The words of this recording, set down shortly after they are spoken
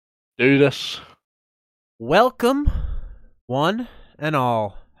do this. Welcome, one and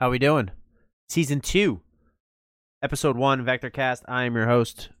all. How we doing? Season 2, Episode 1, VectorCast. I am your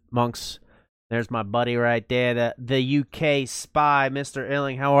host, Monks. There's my buddy right there, the UK spy, Mr.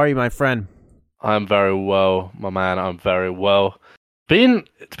 Illing. How are you, my friend? I'm very well, my man. I'm very well.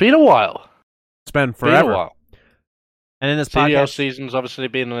 It's been a while. It's been forever. Been a while. And in this CDL podcast, season's obviously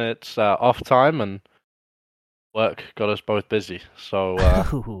been in its off time, and work got us both busy. So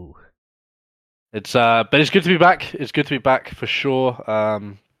but it's good to be back. It's good to be back for sure.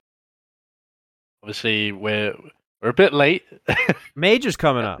 Obviously we're a bit late. Major's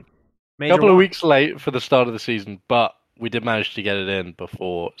coming up. A couple of weeks late for the start of the season, but we did manage to get it in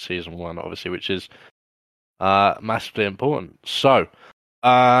before season 1, obviously, which is massively important. So,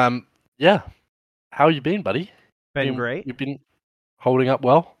 yeah, how you been, buddy? Been great. You've been holding up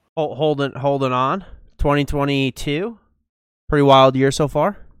well. Holding on. 2022, pretty wild year so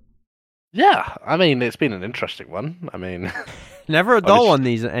far. Yeah, I mean it's been an interesting one. I mean, never a dull one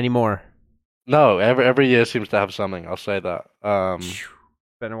these anymore. No, every year seems to have something. I'll say that.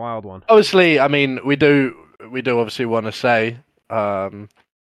 Been a wild one. Obviously, I mean we do obviously want to say,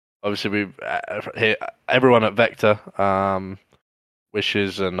 obviously we everyone at Vector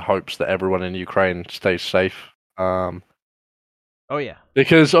wishes and hopes that everyone in Ukraine stays safe. Oh yeah,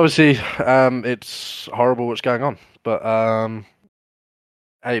 because obviously it's horrible what's going on. But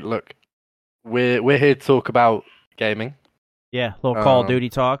hey, look, we're here to talk about gaming. Yeah, little Call of Duty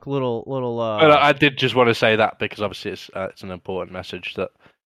talk, little. But I did just want to say that because obviously it's an important message that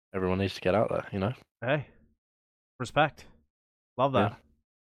everyone needs to get out there. You know. Hey, respect, love that.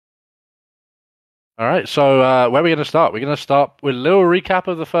 Yeah. All right, so where are we going to start? We're going to start with a little recap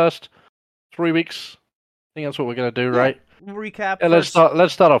of the first 3 weeks. I think that's what we're going to do, right? Recap. Yeah,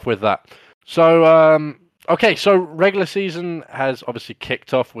 let's start off with that. So, okay, so regular season has obviously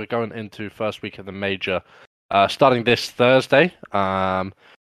kicked off. We're going into first week of the major, starting this Thursday.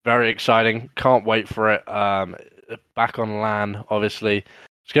 Very exciting. Can't wait for it. Back on LAN, obviously.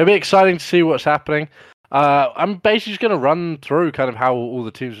 It's going to be exciting to see what's happening. I'm basically just going to run through kind of how all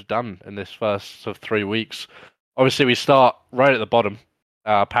the teams have done in this first sort of 3 weeks. Obviously, we start right at the bottom,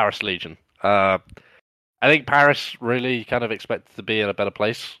 Paris Legion. I think Paris really kind of expected to be in a better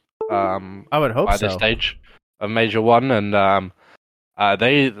place. I would hope by so. this stage of Major 1, and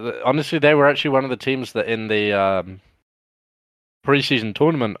they honestly they were actually one of the teams that in the preseason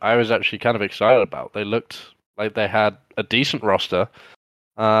tournament I was actually kind of excited about. They looked like they had a decent roster,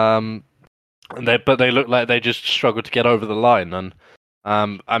 but they looked like they just struggled to get over the line. And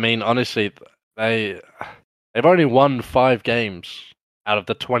I mean, honestly, they've only won 5 games out of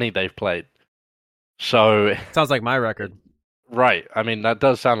the 20 they've played. So sounds like my record. Right. I mean, that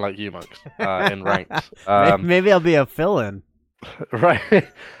does sound like you, Monks, in ranked. Maybe I'll be a fill-in. Right.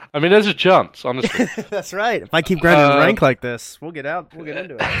 I mean, there's a chance, honestly. That's right. If I keep grinding rank like this, we'll get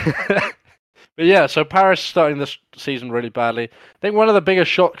into it. But yeah, so Paris starting this season really badly. I think one of the biggest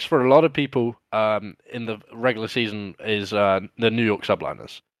shocks for a lot of people in the regular season is the New York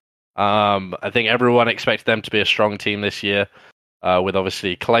Subliners. I think everyone expected them to be a strong team this year. With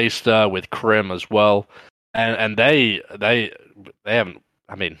obviously Clayster, with Krim as well, and they haven't.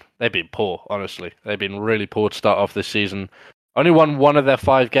 I mean, they've been poor. Honestly, they've been really poor to start off this season. Only won 1 of their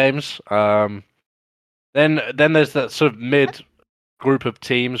 5 games. Then there's that sort of mid group of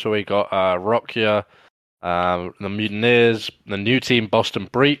teams where we got Rockya, the Mutineers, the new team Boston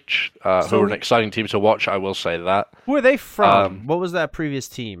Breach, who are an exciting team to watch. I will say that. Who are they from? What was that previous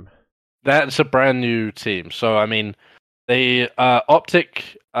team? That's a brand new team. So I mean. The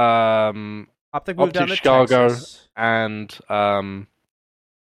Optic moved down to Chicago, Texas. And what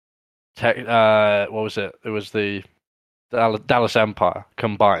was it? It was the Dallas Empire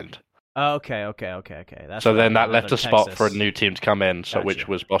combined. Oh, okay. So then that left a spot for a new team to come in, which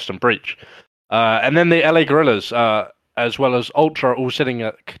was Boston Breach. And then the LA Guerrillas, as well as Ultra, all sitting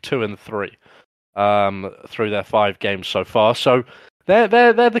at 2 and 3 through their 5 games so far. So they're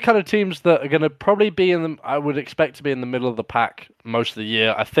the kind of teams that are going to probably be I would expect to be in the middle of the pack most of the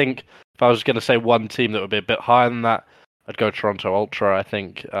year. I think if I was going to say one team that would be a bit higher than that, I'd go Toronto Ultra. I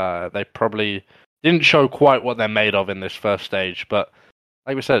think they probably didn't show quite what they're made of in this first stage, but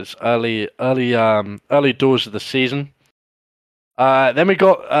like we said, it's early doors of the season. Then we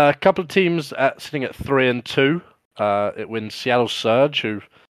got a couple of teams sitting at 3 and 2. It wins Seattle Surge, who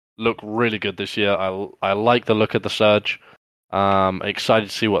look really good this year. I like the look of the Surge. Excited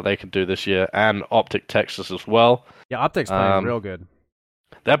to see what they can do this year, and Optic Texas as well. Yeah, Optic's playing real good.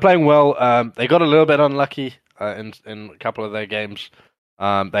 They're playing well. They got a little bit unlucky in a couple of their games.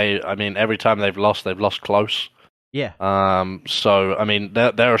 Every time they've lost close. Yeah. So I mean,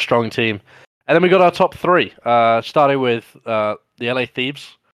 they're a strong team, and then we got our top three. Starting with the LA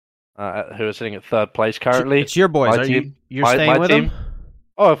Thieves, who are sitting at third place currently. It's your boys. Are you? You're staying with them?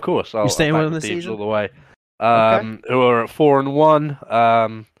 Oh, of course. You're staying with them the this Thieves season all the way. Okay. Who are at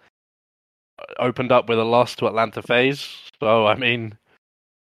 4-1. Opened up with a loss to Atlanta FaZe. So I mean,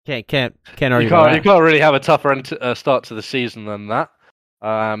 can't argue. You can't really have a tougher start to the season than that.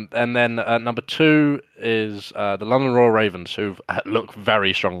 And then number 2 is the London Royal Ravens, who look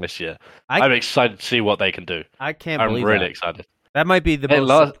very strong this year. I'm excited to see what they can do. I can't believe I'm really excited. That might be the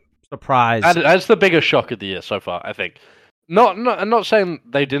most surprise. That's the biggest shock of the year so far, I think. I'm not saying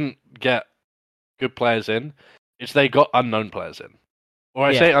they didn't get good players in. It's they got unknown players in. Or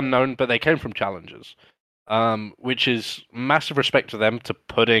I say unknown, but they came from challengers. Which is massive respect to them to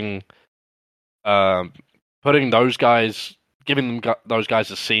putting those guys, giving them those guys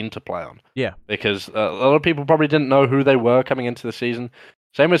a scene to play on. Yeah, because a lot of people probably didn't know who they were coming into the season.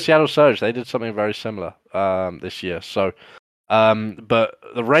 Same with Seattle Surge, they did something very similar this year. So, but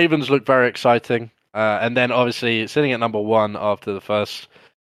the Ravens look very exciting, and then obviously sitting at number 1 after the first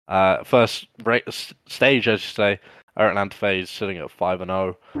stage, I should say. Atlanta FaZe sitting at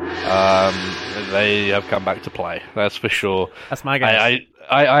 5-0. They have come back to play. That's for sure. That's my guy.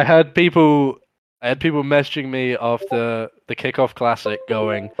 I had people messaging me after the Kickoff Classic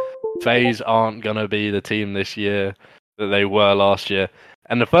going, FaZe aren't gonna be the team this year that they were last year.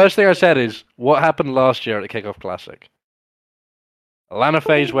 And the first thing I said is, what happened last year at the Kickoff Classic? Atlanta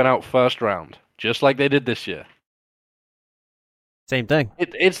FaZe went out first round, just like they did this year. Same thing.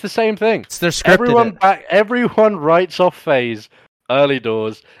 It's the same thing. It's their scripted. Everyone writes off FaZe early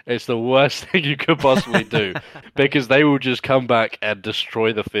doors. It's the worst thing you could possibly do because they will just come back and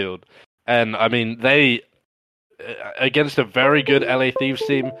destroy the field. And I mean, they against a very good LA Thieves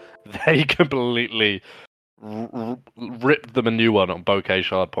team, they completely ripped them a new one on Bocage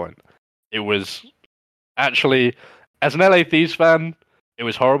Hardpoint. It was actually, as an LA Thieves fan, it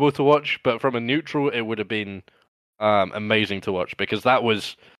was horrible to watch. But from a neutral, it would have been amazing to watch because that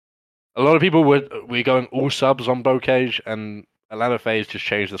was a lot of people were going all subs on Bocage, and Atlanta FaZe just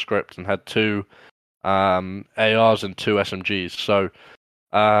changed the script and had 2 ARs and 2 SMGs. So,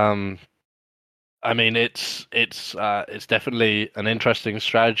 I mean, it's definitely an interesting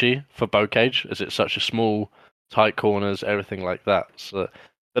strategy for Bocage as it's such a small, tight corners, everything like that. So,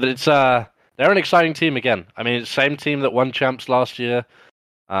 but it's they're an exciting team again. I mean, it's the same team that won champs last year.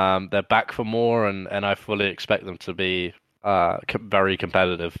 They're back for more, and I fully expect them to be very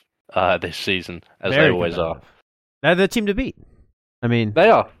competitive this season, as they always are. They're the team to beat. I mean, they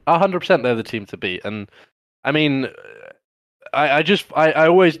are 100%. They're the team to beat, and I mean, I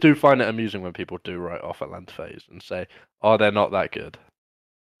always do find it amusing when people do write off Atlanta FaZe and say, "Oh, they're not that good."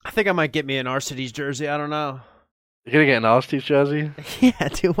 I think I might get me an Arcities jersey. I don't know. You're gonna get an Arcities jersey? Yeah,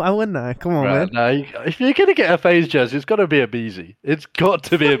 dude. Why wouldn't I? Come on, man. No, if you're gonna get a FaZe jersey, it's got to be a Beezy. It's got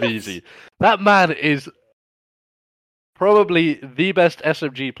to be a Beezy. That man is probably the best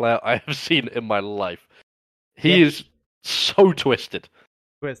SMG player I have seen in my life. He is so twisted.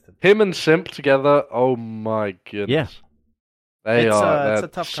 Him and Simp together. Oh my goodness. Yeah. They're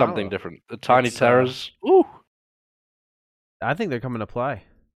tough something combo. Different. The Tiny Terrors. Ooh. I think they're coming to play.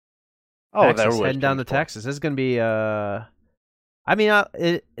 Oh, Texas, they're always heading down to Texas. It's going to be. I mean,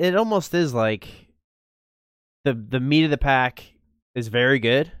 it almost is like the meat of the pack is very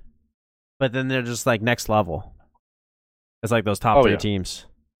good, but then they're just like next level. It's like those top 3 teams.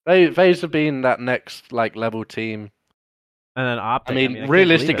 FaZe have been that next like level team. And then Optic. I mean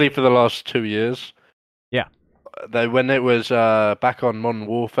realistically, for the last 2 years. Yeah. When it was back on Modern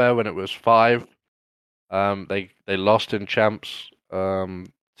Warfare, when it was 5, they lost in champs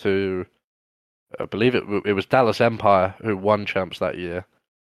to. I believe it was Dallas Empire who won champs that year,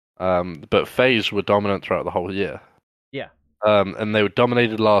 but FaZe were dominant throughout the whole year. Yeah, and they were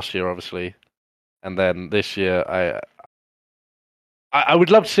dominated last year, obviously, and then this year, I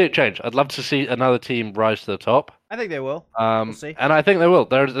would love to see it change. I'd love to see another team rise to the top. I think they will. We'll see. And I think they will.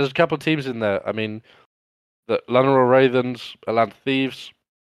 There's a couple of teams in there. I mean, the London Royal Ravens, Atlanta Thieves.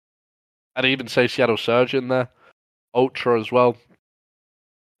 I'd even say Seattle Surge in there, Ultra as well.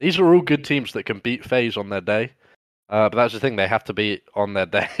 These are all good teams that can beat FaZe on their day. But that's the thing, they have to be on their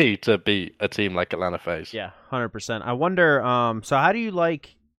day to beat a team like Atlanta FaZe. Yeah, 100%. I wonder, so how do you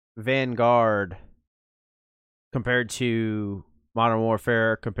like Vanguard compared to Modern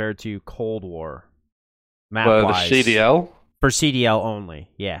Warfare, compared to Cold War? Map-wise? For the CDL? For CDL only,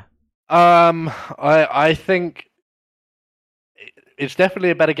 yeah. I think it's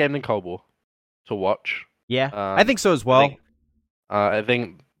definitely a better game than Cold War to watch. Yeah, I think so as well. I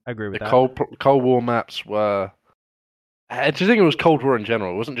think I agree with the that. Cold War maps were I just think it was Cold War in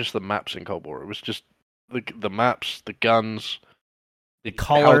general. It wasn't just the maps in Cold War. It was just the maps, the guns, the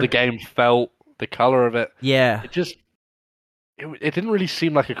color, how the game felt, the color of it. Yeah, it didn't really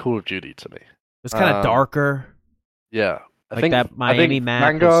seem like a Call of Duty to me. It was kind of darker. Yeah, I think that Miami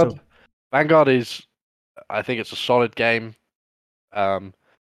map. Vanguard is. I think it's a solid game.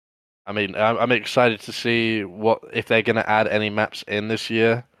 I mean, I'm excited to see if they're going to add any maps in this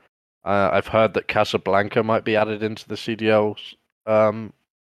year. I've heard that Casablanca might be added into the CDL,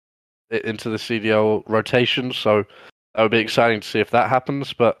 rotation. So that would be exciting to see if that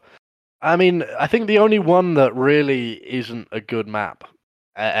happens. But I mean, I think the only one that really isn't a good map,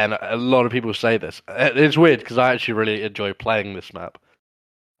 and a lot of people say this, it's weird because I actually really enjoy playing this map,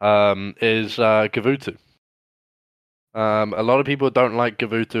 is Gavutu. A lot of people don't like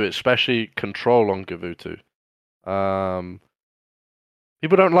Gavutu, especially Control on Gavutu.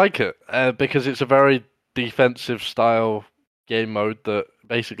 People don't like it because it's a very defensive style game mode that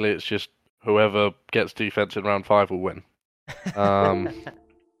basically it's just whoever gets defense in round 5 will win.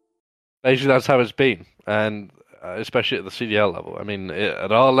 Basically, that's how it's been, and especially at the CDL level. I mean,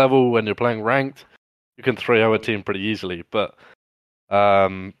 at our level, when you're playing ranked, you can 3-0 a team pretty easily, but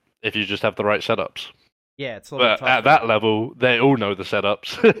if you just have the right setups. Yeah, it's a little tough. At that level, they all know the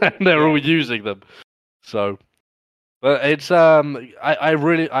setups, and they're all using them. So, but it's I'm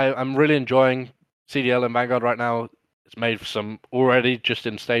really enjoying CDL and Vanguard right now. It's made some already just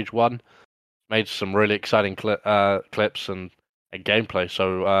in stage 1, made some really exciting clips and gameplay.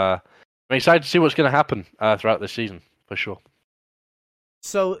 So I'm excited to see what's going to happen throughout this season for sure.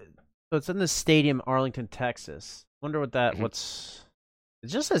 So it's in the stadium, Arlington, Texas. Wonder what that. Mm-hmm. It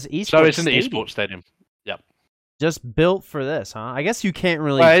just says esports. So it's in the esports stadium. Yep. Just built for this, huh? I guess you can't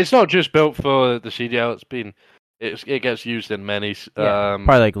really. It's not just built for the CDL. It gets used in many.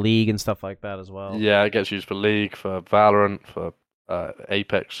 Probably like League and stuff like that as well. Yeah, it gets used for League, for Valorant, for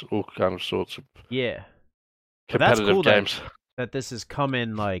Apex, all kind of sorts of competitive games. That this is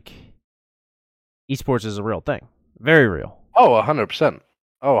coming, like, esports is a real thing. Very real. Oh, 100%.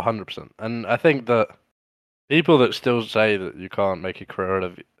 Oh, 100%. And I think that people that still say that you can't make a career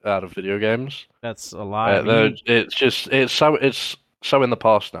out of video games, that's a lie. It's so in the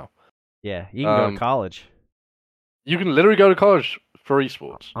past now. Yeah, you can go to college. You can literally go to college for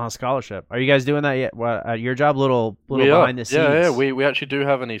esports on a scholarship. Are you guys doing that yet? At your job, little behind the scenes. Yeah. We actually do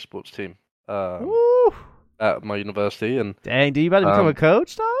have an esports team. Woo! At my university, and dang, do you about to become a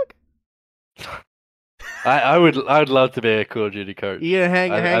coach, dog? I would love to be a Call of Duty coach. You gonna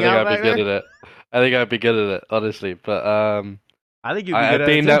hang I think out I'd be good at it. I think I'd be good at it, honestly. But I think you'd be good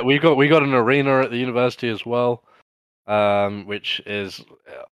at it. We got an arena at the university as well, which is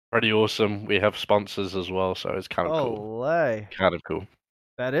pretty awesome. We have sponsors as well, so it's kind of cool. Kind of cool.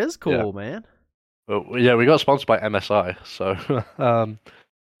 That is cool, man. But yeah, we got sponsored by MSI, so a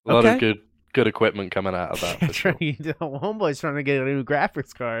lot of good equipment coming out of that. For sure. Homeboy's trying to get a new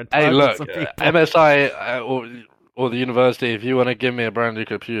graphics card. Hey, look, MSI or the university, if you want to give me a brand new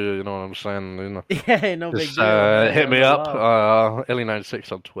computer, you know what I'm saying? You know, yeah, no big deal. Hit me up,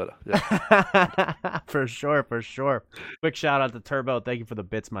 Illy96 on Twitter. Yeah. For sure. Quick shout out to Turbo. Thank you for the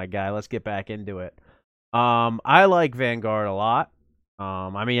bits, my guy. Let's get back into it. I like Vanguard a lot.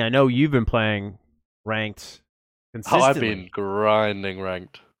 I mean, I know you've been playing ranked consistently. I've been grinding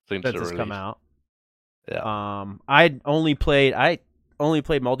ranked since it released. Come out. Yeah. I only played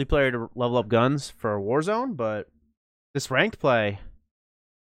multiplayer to level up guns for Warzone, but this ranked play,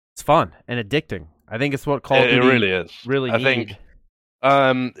 it's fun and addicting. I think it's what Call of Duty really is. Really, I think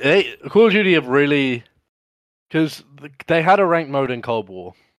Call of Duty have really, because they had a ranked mode in Cold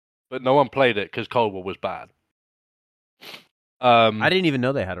War, but no one played it because Cold War was bad. I didn't even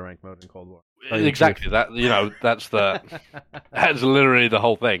know they had a ranked mode in Cold War. Exactly. That's literally the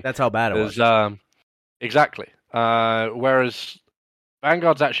whole thing. That's how bad it was. Exactly. Whereas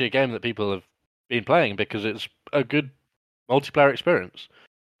Vanguard's actually a game that people have been playing because it's a good multiplayer experience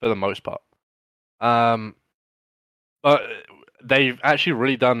for the most part. But they've actually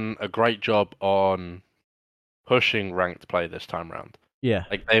really done a great job on pushing ranked play this time around. Yeah.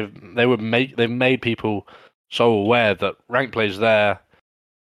 Like they've made people so aware that ranked play is there.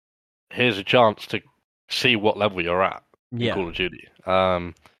 Here's a chance to see what level you're at in Call of Duty.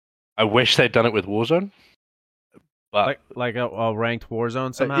 I wish they'd done it with Warzone. But like a ranked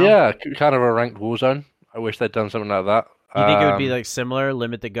Warzone somehow? Yeah, kind of a ranked Warzone. I wish they'd done something like that. You think it would be like similar,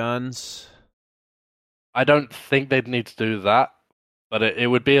 limit the guns? I don't think they'd need to do that, but it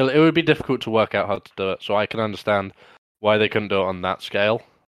would be difficult to work out how to do it. So I can understand why they couldn't do it on that scale.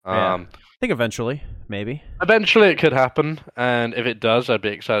 I think eventually, maybe. Eventually it could happen, and if it does, I'd be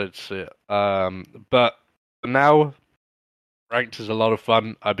excited to see it. But for now, Ranked is a lot of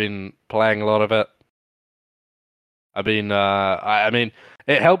fun. I've been playing a lot of it. I've been, I mean,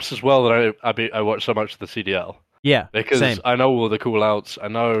 it helps as well that I watch so much of the CDL. Yeah, because same. I know all the call outs. I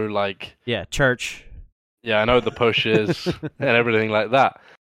know church. Yeah, I know the pushes and everything like that.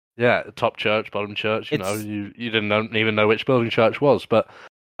 Yeah, top church, bottom church. You didn't even know which building church was, but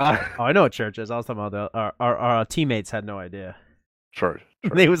I know what church is. I was talking about our teammates had no idea. True.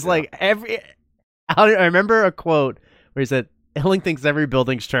 They was like I remember a quote where he said, "Hilling thinks every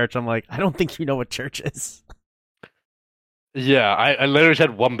building's church." I'm like, I don't think you know what church is. Yeah, I literally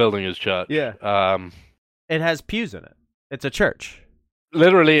said one building is church. Yeah. It has pews in it. It's a church.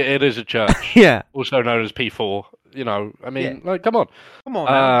 Literally, it is a church. Yeah. Also known as P4. I mean, come on. Come on,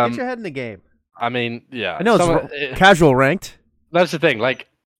 man. Get your head in the game. I mean, yeah. I know it's casual ranked. That's the thing.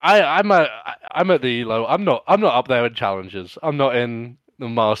 I'm at the ELO. I'm not up there in challenges. I'm not in the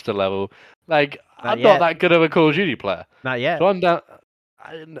master level. I'm not that good of a Call of Duty player. Not yet. So I'm down.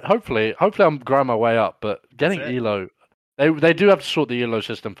 Hopefully I'm growing my way up. But getting ELO, they do have to sort the ELO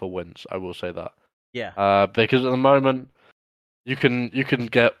system for wins. I will say that. Yeah. Because at the moment, you can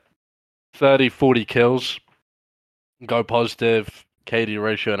get 30, 40 kills, go positive, KD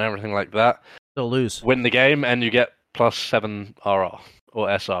ratio and everything like that. Still lose. Win the game and you get +7 RR or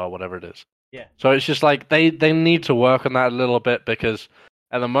SR, whatever it is. Yeah. So it's just like they need to work on that a little bit because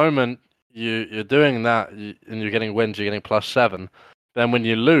at the moment you're doing that and you're getting wins, you're getting +7. Then when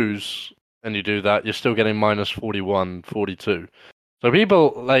you lose and you do that, you're still getting -41, 42. So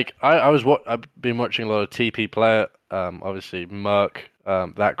people I've been watching a lot of TP play it, obviously Merc,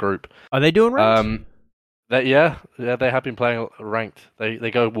 that group. Are they doing ranked? They have been playing ranked. They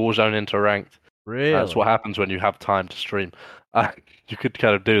go Warzone into ranked. Really? That's what happens when you have time to stream. You could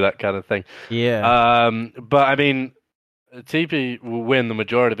kind of do that kind of thing. Yeah. But I mean, TP will win the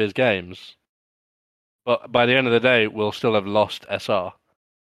majority of his games, but by the end of the day, we'll still have lost SR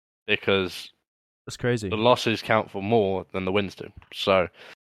because that's crazy. The losses count for more than the wins do. So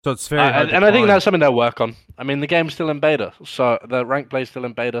it's very hard and I think that's something they'll work on. I mean, the game's still in beta, so the rank play's still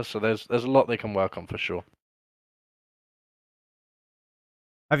in beta, so there's a lot they can work on for sure.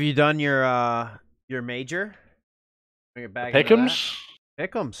 Have you done your major? Your bag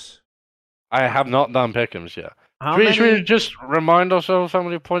Pick'ems? I have not done Pick'ems yet. Should we just remind ourselves how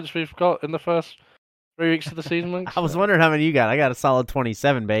many points we've got in the first 3 weeks of the season? I was wondering how many you got. I got a solid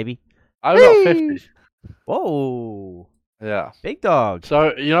 27, baby. I got 50. Whoa. Yeah. Big dog.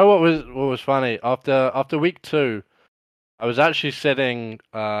 So you know what was funny? After week 2, I was actually sitting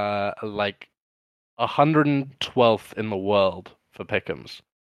 112th in the world for Pick'ems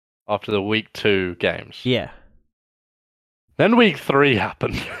after the week 2 games. Yeah. Then week 3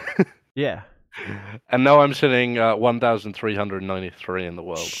 happened. Yeah. And now I'm sitting 1,393 in the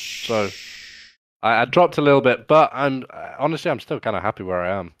world. So I dropped a little bit, but I'm still kind of happy where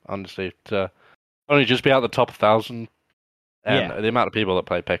I am. Honestly, to only just be out the top 1,000, and the amount of people that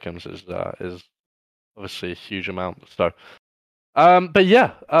play Pick'ems is obviously a huge amount. So, but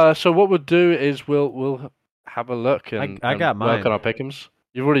yeah. So what we'll do is we'll have a look and got mine. Work on our Pick'ems.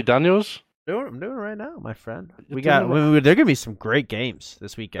 You've already done yours? I'm doing it right now, my friend. There are gonna be some great games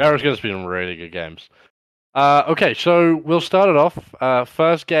this weekend. There's gonna be some really good games. Okay, so we'll start it off.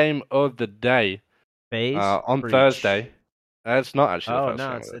 First game of the day. On Thursday. It's not actually the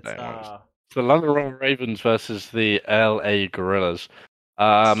first game of the day. It's the London Royal Ravens versus the LA Gorillas.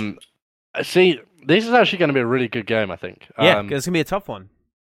 See, this is actually going to be a really good game, I think. Yeah, it's going to be a tough one.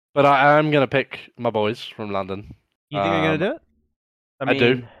 But I am going to pick my boys from London. You think they're going to do it? I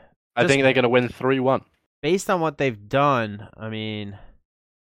do. I think they're going to win 3-1. Based on what they've done, I mean,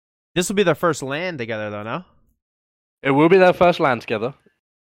 this will be their first LAN together, though, no? It will be their first LAN together.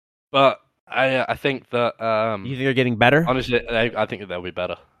 But I think that... you think they're getting better? Honestly, I think that they'll be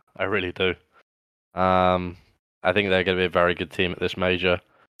better. I really do. I think they're going to be a very good team at this major.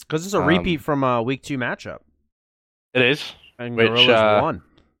 Because it's a repeat from a week 2 matchup. It is. And Gorillas won.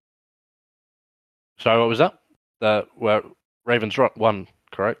 Sorry, what was that? Where Ravens won,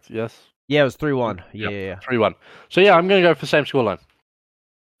 correct? Yes? Yeah, it was 3-1. Yeah. 3-1. So yeah, I'm going to go for the same scoreline.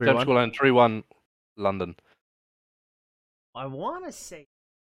 3-1? Same scoreline, 3-1 London. I want to say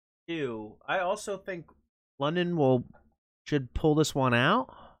 2. I also think London should pull this one out.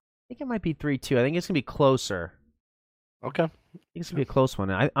 I think it might be 3-2. I think it's going to be closer. Okay. I think it's going to be a close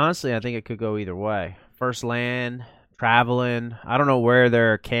one. Honestly, I think it could go either way. First LAN, traveling. I don't know where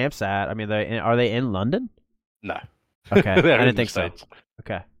their camp's at. I mean, are they in London? No. Okay. I didn't think so.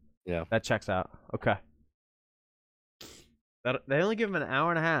 Okay. Yeah. That checks out. Okay. They only give them an hour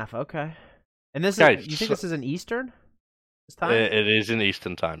and a half. Okay. And you think this is in Eastern? This time? It is in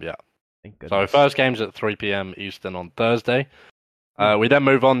Eastern time, yeah. Thank goodness. So first game's at 3 p.m. Eastern on Thursday. We then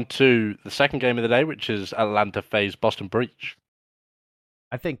move on to the second game of the day, which is Atlanta FaZe Boston Breach.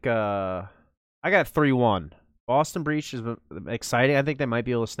 I think I got 3-1. Boston Breach is exciting. I think they might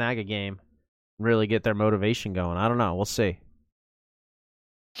be able to snag a game, really get their motivation going. I don't know. We'll see.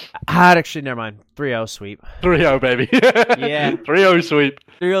 Actually, never mind. 3-0 sweep. 3-0, baby. Yeah. 3-0 sweep.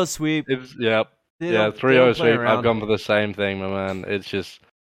 3-0 sweep. Yeah, 3-0 sweep. I've gone for the same thing, my man. It's just,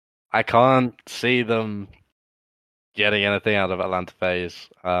 I can't see them getting anything out of Atlanta FaZe.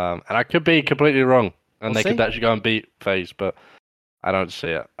 And I could be completely wrong. And they could actually go and beat FaZe, but I don't see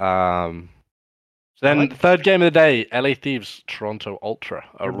it. So then the third game of the day, LA Thieves, Toronto Ultra.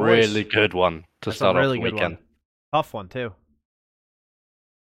 A really good one to start off the weekend. Tough one, too.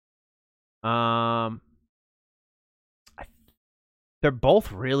 They're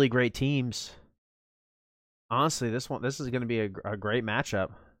both really great teams. Honestly, this is going to be a great matchup.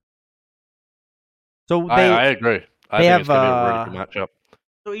 So I agree. I think it's going to be a really good matchup.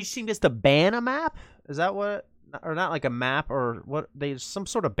 So each team gets to ban a map? Is that what? Or not like a map, or what? There's some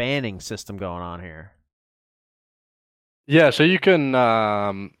sort of banning system going on here. Yeah, so you can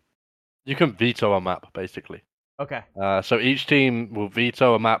veto a map, basically. Okay. So each team will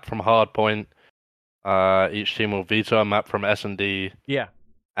veto a map from Hardpoint. Each team will veto a map from S&D. Yeah.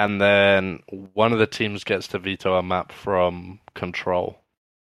 And then one of the teams gets to veto a map from Control.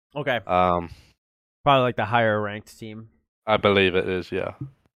 Okay. Probably like the higher ranked team. I believe it is, yeah.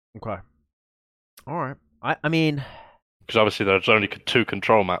 Okay. All right. I mean, because obviously there's only 2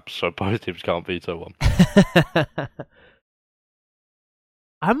 Control maps, so both teams can't veto one.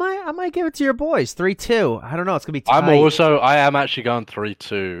 I might give it to your boys 3-2. I don't know. It's gonna be tight. I am actually going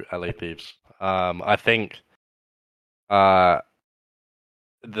 3-2 LA Thieves. I think I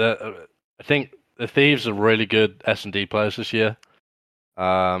think the Thieves are really good S&D players this year.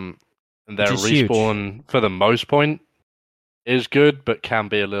 And their respawn huge. For the most point is good, but can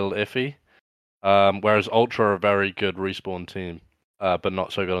be a little iffy. Whereas Ultra are a very good respawn team, but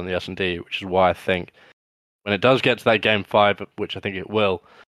not so good on the S&D, which is why I think when it does get to that game 5, which I think it will,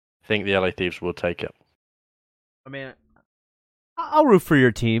 I think the LA Thieves will take it. I mean, I'll root for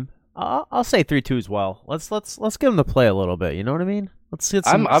your team. I'll say 3-2 as well. Let's get them to play a little bit. You know what I mean? Let's get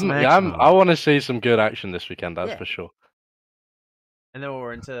some action. I want to see some good action this weekend. That's for sure. And then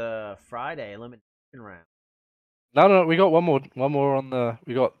we're into Friday elimination round. No, we got one more on the.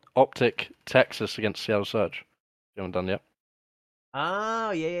 We got Optic Texas against Seattle Surge. You haven't done yet.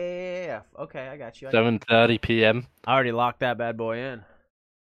 Oh yeah. Okay, I got you. 7:30 p.m. I already locked that bad boy in.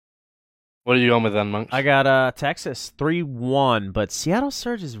 What are you on with then, Monks? I got Texas 3-1, but Seattle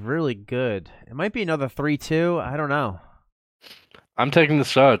Surge is really good. It might be another 3-2. I don't know. I'm taking the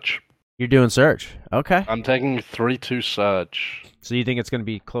Surge. You're doing Surge. Okay. I'm taking 3-2 Surge. So you think it's going to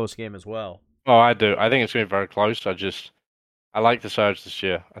be a close game as well? Oh, I do. I think it's going to be very close. I like the Surge this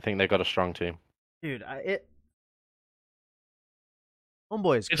year. I think they've got a strong team. Dude,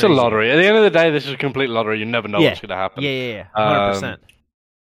 Homeboy is crazy. It's a lottery. At the end of the day, this is a complete lottery. You never know what's going to happen. Yeah. 100%.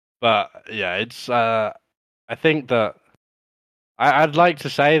 But yeah, it's. I think that I'd like to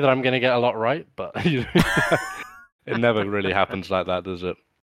say that I'm going to get a lot right, but it never really happens like that, does it?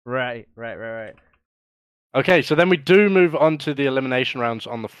 Right. Okay, so then we do move on to the elimination rounds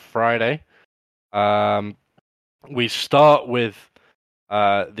on the Friday. We start with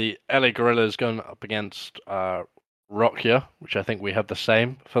the LA Guerrillas going up against Rockya, which I think we have the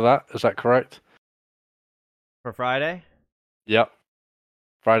same for that. Is that correct? For Friday? Yep.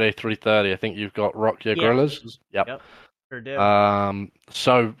 Friday 3:30. I think you've got Rockya Guerrillas. Yep. Sure do.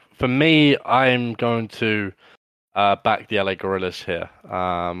 So for me, I'm going to back the LA Guerrillas here.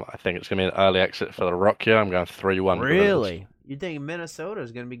 I think it's going to be an early exit for the Rockya. I'm going 3-1. Really? Guerrillas. You think Minnesota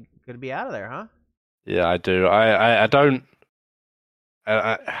is going to be out of there, huh? Yeah, I do. I don't.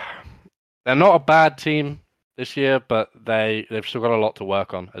 They're not a bad team this year, but they've still got a lot to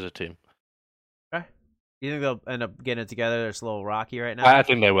work on as a team. You think they'll end up getting it together? It's a little rocky right now. I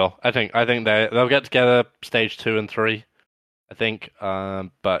think they will. I think they'll get together stage 2 and 3. I think.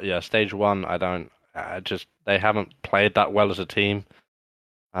 But yeah, stage 1, I don't. They haven't played that well as a team.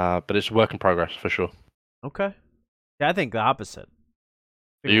 But it's a work in progress for sure. Okay. Yeah, I think the opposite.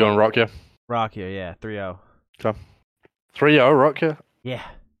 Are you going Rockya? Rockya, yeah, 3-0. Okay. 3-0 Rockya? Yeah.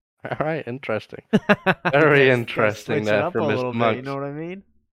 All right, interesting. Very interesting there from Mr. Monks. You know what I mean?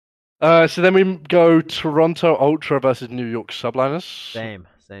 So then we go Toronto Ultra versus New York Subliners. Same.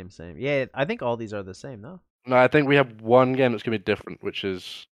 Yeah, I think all these are the same, though. No, I think we have one game that's going to be different, which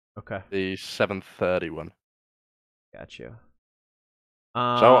is the 7:30 one. Got you.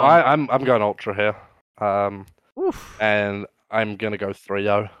 So I'm going Ultra here. Oof. And I'm going to go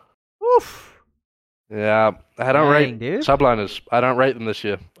 3-0. Oof. Yeah, I don't rate dude. subliners. I don't rate them this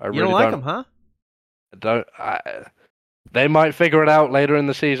year. You really don't like them, huh? I don't. They might figure it out later in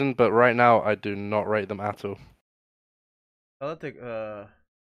the season, but right now I do not rate them at all. I think. I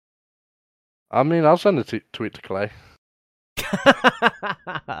mean, I'll send a tweet to Clay.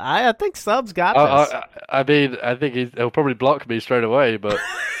 I think Sub's got this. I mean, I think he'll probably block me straight away, but.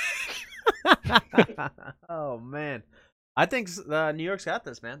 Oh man, I think New York's got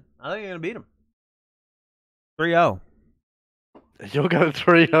this, man. I think you're gonna beat them. 3-0. You're going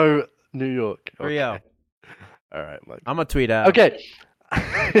 3-0 New York. 3-0. Okay. All right, Mike. I'm gonna tweet out. Okay.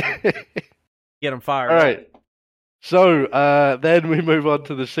 Get them fired. All right. So then we move on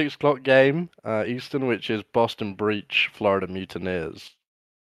to the 6 o'clock game, Eastern, which is Boston Breach, Florida Mutineers.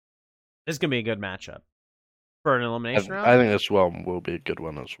 This is gonna be a good matchup for an elimination round. I think this one will be a good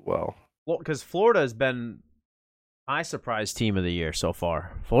one as well. Well, because Florida has been my surprise team of the year so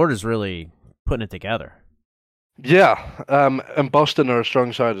far. Florida's really putting it together. Yeah, and Boston are a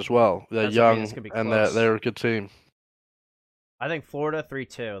strong side as well. They're young, and they're a good team. I think Florida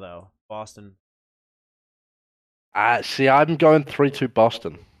 3-2 though. Boston. See, I'm going 3-2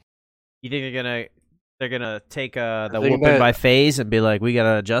 Boston. You think they're gonna take the whooping by FaZe and be like, we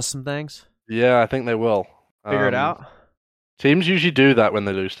gotta adjust some things? Yeah, I think they will figure it out. Teams usually do that when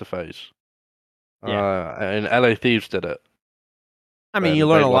they lose to FaZe. Yeah, and LA Thieves did it. I mean, you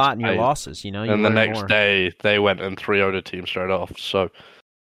learn a lot in your losses, you know. And the next day, they went and 3-0'd a team straight off. So,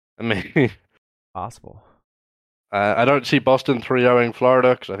 I mean, possible. I don't see Boston 3-0ing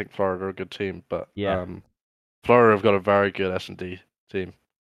Florida because I think Florida are a good team, but Florida have got a very good S&D team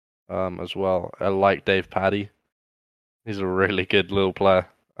as well. I like Dave Paddy. He's a really good little player.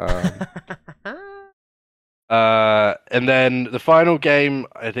 And then the final game,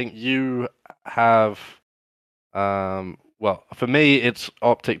 I think you have. Well, for me, it's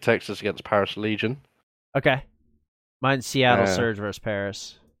Optic Texas against Paris Legion. Okay. Mine's Seattle Surge versus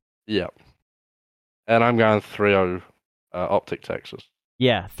Paris. Yeah. And I'm going 3-0 Optic Texas.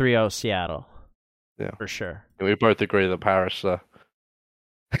 Yeah, 3-0 Seattle. Yeah. For sure. And we both agree that Paris... they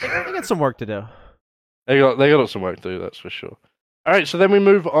got some work to do. They got some work to do, that's for sure. All right, so then we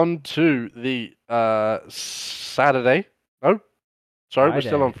move on to the Saturday. Oh, sorry, Friday. We're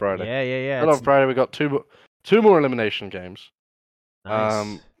still on Friday. Yeah. Still on Friday, we got two more elimination games.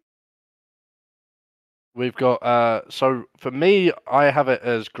 Nice. We've got so for me, I have it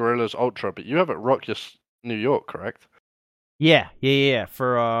as Gorillas Ultra, but you have it Rockies New York, correct? Yeah.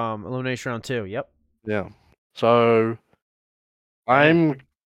 For elimination round 2. Yep. Yeah. So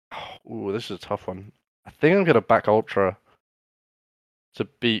this is a tough one. I think I'm gonna back Ultra to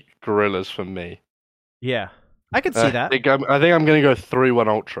beat Gorillas for me. Yeah, I can see that. I think I'm gonna go 3-1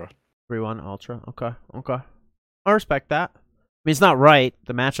 Ultra. 3-1 Ultra. Okay. I respect that. I mean, it's not right.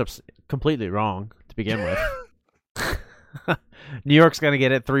 The matchup's completely wrong to begin with. New York's gonna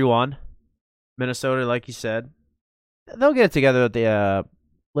get it 3-1. Minnesota, like you said, they'll get it together at the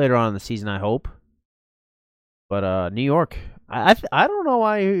later on in the season, I hope. But New York, I don't know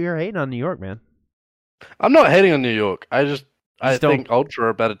why you're hating on New York, man. I'm not hating on New York. I think Ultra are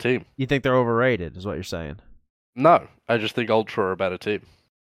a better team. You think they're overrated, is what you're saying? No, I just think Ultra are a better team.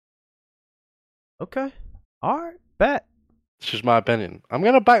 Okay. All right. Bet. It's just my opinion. I'm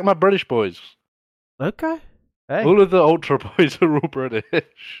going to back my British boys. Okay. Hey. All of the Ultra boys are all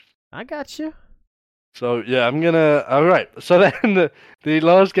British. I got you. So, yeah, I'm going to... All right. So then the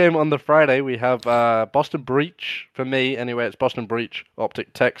last game on the Friday, we have Boston Breach. For me, anyway, it's Boston Breach,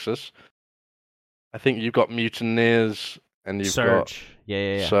 Optic Texas. I think you've got Mutineers and you've Surge. got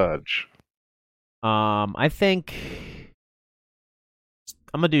Yeah. Surge. I think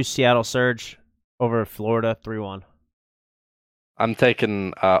I'm going to do Seattle Surge over Florida 3-1. I'm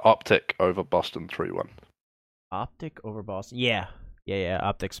taking Optic over Boston 3-1. Optic over Boston? Yeah.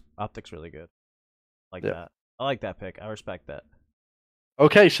 Optic's really good. That. I like that pick. I respect that.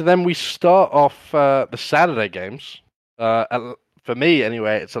 Okay, so then we start off the Saturday games. For me,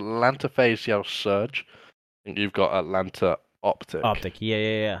 anyway, it's Atlanta FaZe Seattle Surge. I think you've got Atlanta Optic.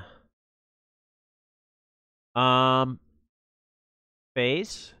 Yeah.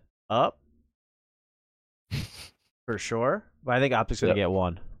 FaZe up for sure, but I think Optic's gonna get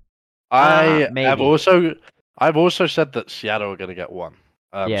one. I've also said that Seattle are gonna get one.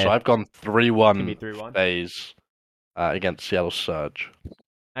 So I've gone 3-1 FaZe against Seattle Surge.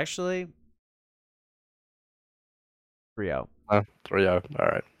 Actually, 3-0. 3-0. All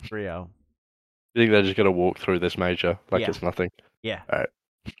right. 3-0. You think they're just gonna walk through this major like it's nothing? Yeah. All right.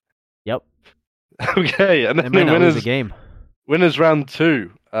 Yep. Okay, and then the game. Winners round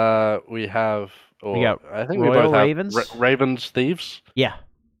 2. We have. We got I think Royal we both have Ravens. Ravens Thieves. Yeah.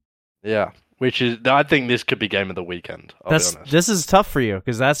 Yeah, I think this could be game of the weekend. I'll be honest. This is tough for you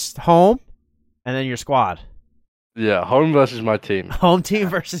because that's home, and then your squad. Yeah, home versus my team. Home team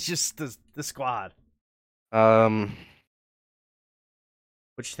versus just the squad. What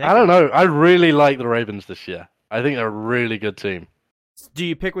you think? I don't know. I really like the Ravens this year. I think they're a really good team. Do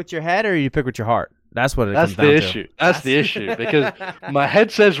you pick with your head or you pick with your heart? That's what it That's comes down the to. issue. That's the issue because my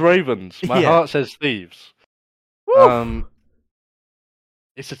head says Ravens, my heart says Thieves. Woo!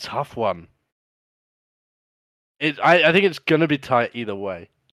 It's a tough one. I think it's gonna be tight either way.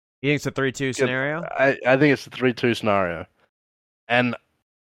 You think it's a 3-2 scenario? I think it's a 3-2 scenario, and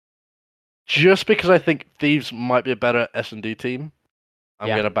just because I think Thieves might be a better S&D team, I'm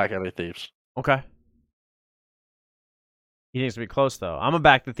gonna back LA Thieves. Okay. You think it's gonna be close though? I'm gonna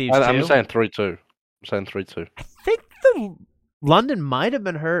back the Thieves too. I'm saying 3-2. I'm saying 3-2. I think London might have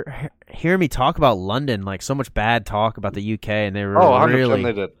been hurt. Hearing me talk about London, like so much bad talk about the UK, and they were 100%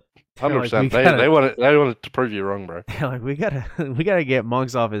 they did. 100%. They wanted to prove you wrong, bro. Like we gotta get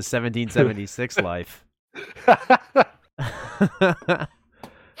Monks off his 1776 life.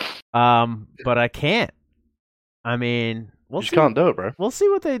 But I can't. I mean, you just can't do it, bro. We'll see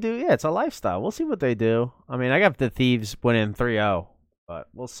what they do. Yeah, it's a lifestyle. We'll see what they do. I mean, I got the Thieves winning 3-0, but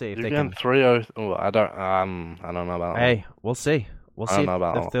we'll see if they can. 3-0. Oh, I don't know about that. Hey, we'll see. We'll see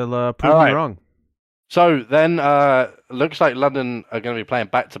if they'll prove me wrong. So then, looks like London are going to be playing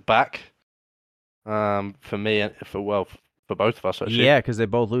back to back. For me and for both of us actually. Yeah, because they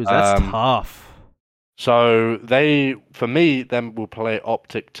both lose. That's tough. So for me, then we'll play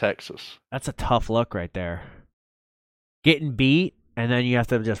Optic Texas. That's a tough look right there. Getting beat, and then you have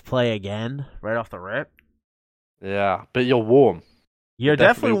to just play again right off the rip. Yeah, but you're warm. You're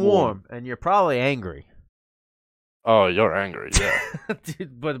definitely warm, and you're probably angry. Oh, you're angry, yeah.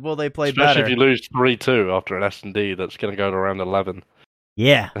 Dude, but will they play Especially better? if you lose 3-2 after an S&D that's going to go to round 11.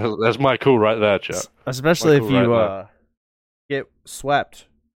 Yeah. That's my call right there, chat. Especially if you get swept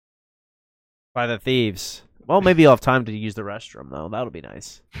by the Thieves. Well, maybe you'll have time to use the restroom, though. That'll be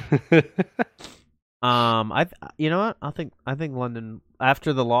nice. You know what? I think London,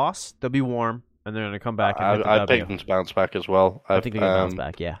 after the loss, they'll be warm, and they're going to come back and I picked them to bounce back as well. I think they're going to bounce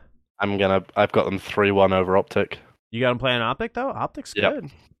back, yeah. I've got them 3-1 over Optic. You got them playing Optic, though? Optic's good.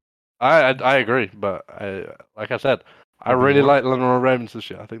 I agree, but like I said, I really like London Ravens this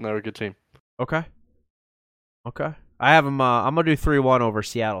year. I think they're a good team. Okay. I have them, I'm going to do 3-1 over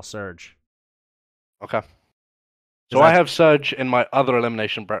Seattle Surge. Okay. So I have Surge in my other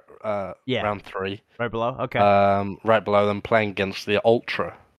elimination round 3. Right below? Okay. Right below them, playing against the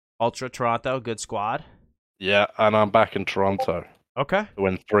Ultra. Ultra Toronto, good squad. Yeah, and I'm back in Toronto. Okay. To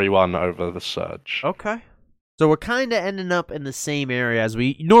win 3-1 over the Surge. Okay. So we're kind of ending up in the same area as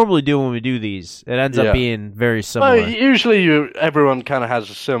we normally do when we do these. It ends up being very similar. Well, usually everyone kind of has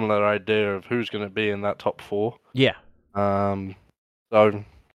a similar idea of who's going to be in that top 4. Yeah. So, you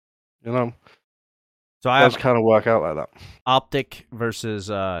know, so it does kind of work out like that. Optic versus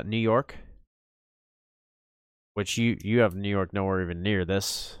New York, which you have New York nowhere even near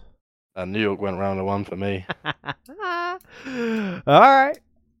this. New York went round to 1 for me. All right.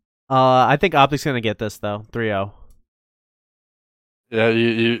 I think Optic's going to get this, though. 3-0. Yeah,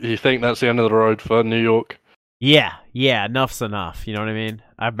 you think that's the end of the road for New York? Yeah, enough's enough. You know what I mean?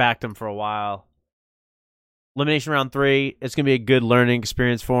 I've backed them for a while. Elimination round 3, it's going to be a good learning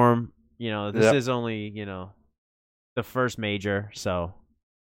experience for them. You know, this is only, the first major, so.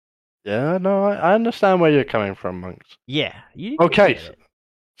 Yeah, no, I understand where you're coming from, Monks. Yeah. Okay,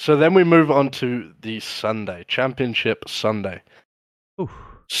 so then we move on to the Sunday, Championship Sunday. Ooh.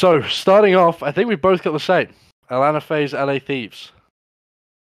 So, starting off, I think we both got the same. Atlanta FaZe, LA Thieves.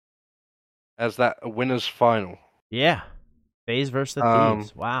 As that winner's final. Yeah. FaZe versus the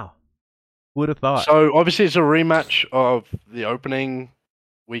Thieves. Wow. Who would have thought? So, obviously, it's a rematch of the opening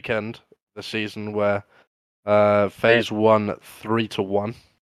weekend, the season where FaZe won 3-1.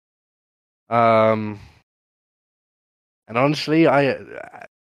 And honestly, I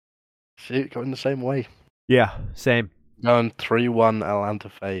see it going the same way. Yeah, same. Going 3-1 Atlanta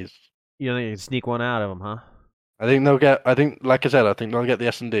FaZe. You don't think you can sneak one out of them, huh? I think they'll get. Like I said, I think they'll get the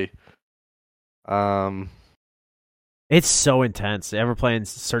S&D. It's so intense. Ever playing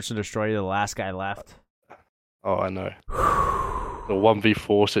Search and Destroy? The last guy left. Oh, I know. The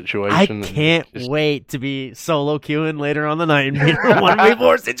 1v4 situation. I can't wait to be solo queuing later on the night and be in a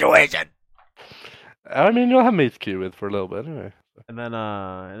 1v4 situation. I mean, you'll have me to queue with for a little bit anyway. And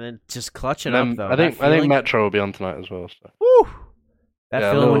then just clutching up though. I think Metro will be on tonight as well. So. Woo!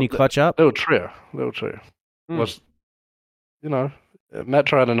 That feeling when you clutch up. Little trio. Was,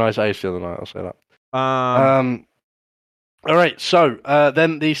 Metro had a nice ace the other night. I'll say that. All right, so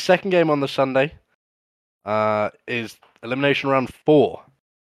then the second game on the Sunday is elimination round 4.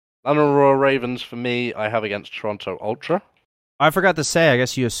 London Royal Ravens for me. I have against Toronto Ultra. I forgot to say. I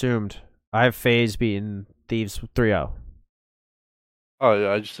guess you assumed I have FaZe beating Thieves 3-0. Oh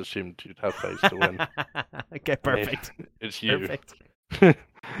yeah, I just assumed you'd have FaZe to win. Okay, perfect. I mean, it's you. Perfect.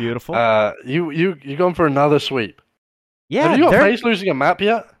 Beautiful. You going for another sweep? Yeah. Have you got FaZe losing a map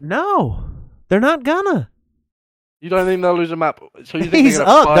yet? No, they're not gonna. You don't think they'll lose a map? So you think He's they're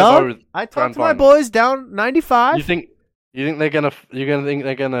gonna up, dog. I talked to my boys down 95. You think they're gonna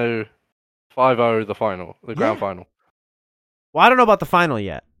 5-0 the final, the grand final? Well, I don't know about the final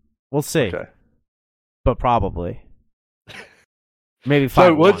yet. We'll see. Okay. But probably. Maybe 5-1.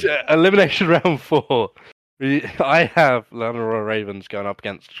 So what's elimination round 4? I have London Royal Ravens going up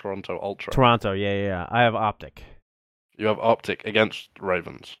against Toronto Ultra. Toronto, yeah. I have Optic. You have Optic against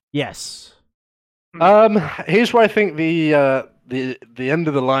Ravens. Yes. Here's where I think the end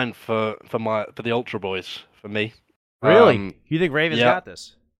of the line for the Ultra boys for me. Really? You think Ravens got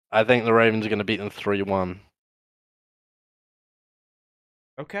this? I think the Ravens are going to beat them 3-1.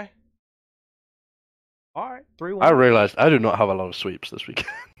 Okay. All right, 3-1. I realized I do not have a lot of sweeps this weekend.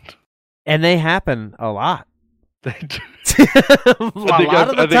 And they happen a lot. They do.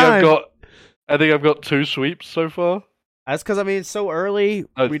 I think I've got 2 sweeps so far. That's because, it's so early.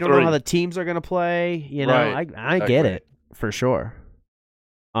 We don't know how the teams are going to play. You know, right. I get it, for sure.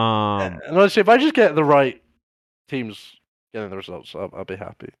 And honestly, if I just get the right teams getting the results, I'll be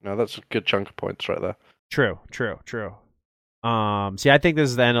happy. No, that's a good chunk of points right there. True. See, I think this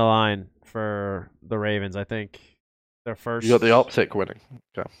is the end of the line for the Ravens. I think their first... You got the Optic winning.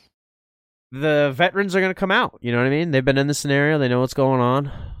 Okay. The veterans are going to come out. You know what I mean? They've been in the scenario. They know what's going on.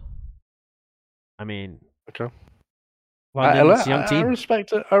 Okay. London's young team.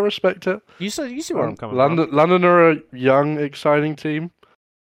 I respect it. You see where I'm coming from. London are a young, exciting team. I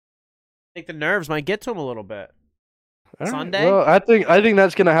think the nerves might get to them a little bit. Sunday? Well, I think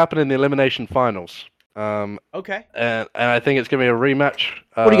that's going to happen in the elimination finals. Okay. And I think it's going to be a rematch.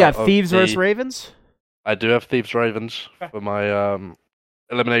 What do you got? Thieves versus Ravens? I do have Thieves Ravens for my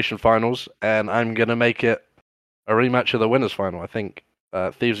elimination finals, and I'm going to make it a rematch of the winners final. I think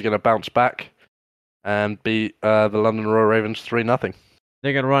Thieves are going to bounce back and beat the London Royal Ravens 3-0.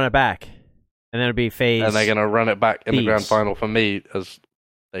 They're going to run it back, and then it'll be FaZe. And they're going to run it back in the grand final for me as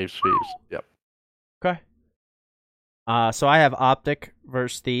Thieves. Yep. Okay. So I have Optic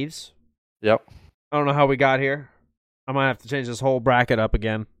versus Thieves. Yep. I don't know how we got here. I might have to change this whole bracket up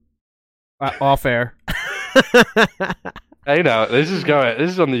again. Off air. Hey, now this is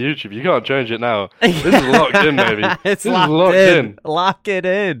on the YouTube. You can't change it now. This is locked in, baby. It's locked in. Lock it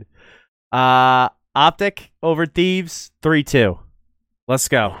in. Optic over Thieves 3-2. Let's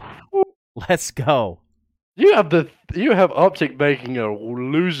go. You have Optic making a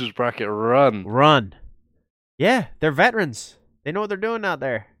losers bracket run. Yeah, they're veterans. They know what they're doing out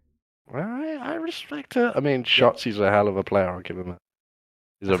there. I respect it. Shotzi's a hell of a player. I'll give him that.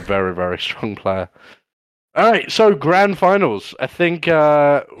 He's a very, very strong player. All right, so grand finals. I think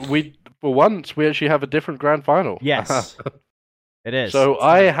for once we actually have a different grand final. Yes, it is. So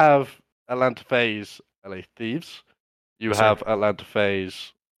I have Atlanta FaZe, LA Thieves. You have Atlanta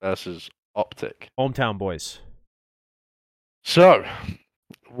FaZe versus Optic. Hometown boys. So,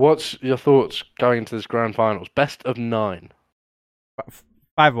 what's your thoughts going into this grand finals? Best of 9.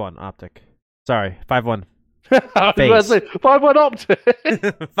 5-1 Optic. Sorry, 5-1. I was going to say 5-1 Optic.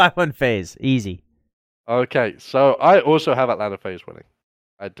 5-1 FaZe. Easy. Okay, so I also have Atlanta FaZe winning.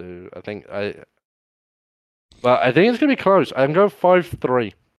 I do. But I think it's going to be close. I'm going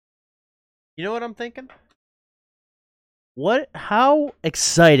 5-3. You know what I'm thinking? How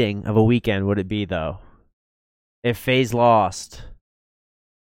exciting of a weekend would it be, though, if FaZe lost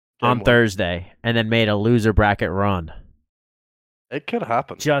on Thursday and then made a loser bracket run? It could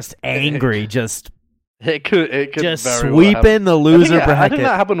happen. Just angry, It could just very sweeping the loser bracket. I think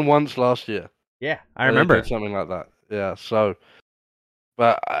that happened once last year. Yeah, I remember. Something like that. Yeah, so...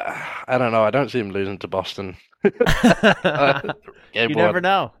 But I don't know. I don't see him losing to Boston. You never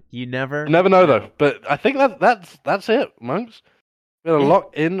know. You never know, though. But I think that's it, Monks. I'm going to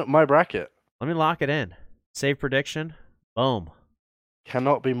lock in my bracket. Let me lock it in. Save prediction. Boom.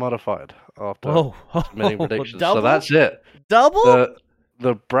 Cannot be modified after submitting predictions. Double? So that's it. Double?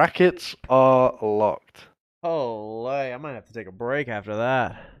 The brackets are locked. Oh, I might have to take a break after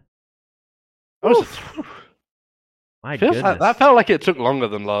that. My goodness. That felt like it took longer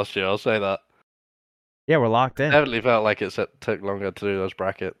than last year, I'll say that. Yeah, we're locked in. Definitely felt like it took longer to do those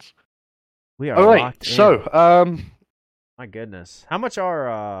brackets. We are locked in. So, my goodness. How much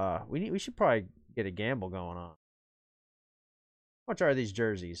are we should probably get a gamble going on. much are these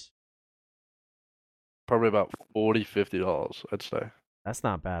jerseys? Probably about $40-$50, I'd say. That's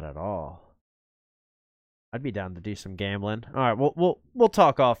not bad at all. I'd be down to do some gambling. All right, we'll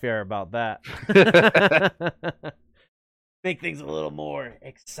talk off air about that. Make things a little more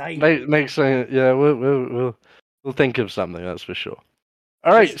exciting. Make sense. Yeah, we'll think of something, that's for sure.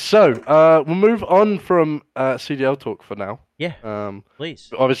 All right, so we'll move on from CDL talk for now. Yeah,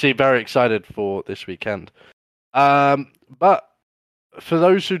 please. Obviously, very excited for this weekend. But for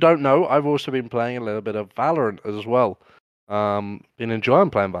those who don't know, I've also been playing a little bit of Valorant as well. Been enjoying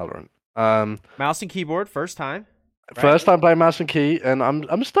playing Valorant. Mouse and keyboard, first time. Right? First time playing mouse and key, and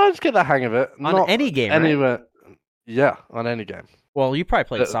I'm starting to get the hang of it. On Not any game, anywhere. Right? Yeah, on any game. Well, you probably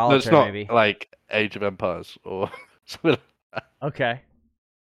played Solitaire, it's not maybe. Like Age of Empires or something like that. Okay.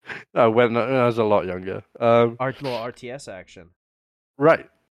 No, when I was a lot younger. Little RTS action. Right.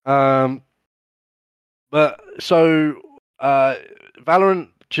 But so Valorant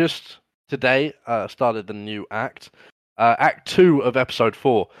just today started the new act. Act 2 of episode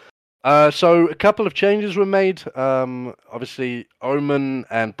 4. So a couple of changes were made. Obviously, Omen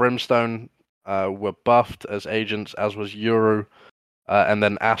and Brimstone were buffed as agents, as was Yoru, and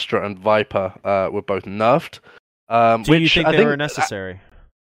then Astra and Viper were both nerfed. Do you think they were necessary?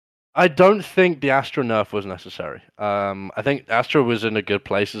 I don't think the Astra nerf was necessary. I think Astra was in a good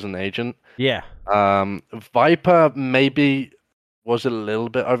place as an agent. Yeah. Viper maybe was a little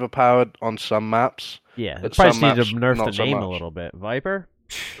bit overpowered on some maps. Yeah, it probably needed to nerf the name a little bit. Viper?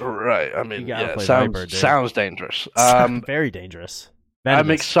 Right, I mean, yeah, Viper, sounds dangerous. Very dangerous. Venomous.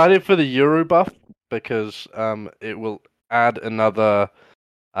 I'm excited for the Yoru buff because it will add another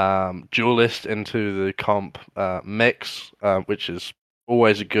duelist into the comp mix, which is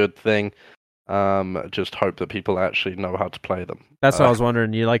always a good thing. Just hope that people actually know how to play them. That's what I was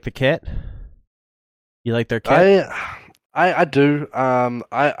wondering. You like the kit? You like their kit? I do. I'm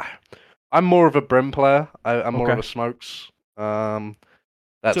more of a Brim player. I'm more of a Smokes.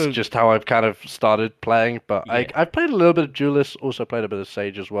 That's just how I've kind of started playing. But yeah. I've played a little bit of Duelist, also played a bit of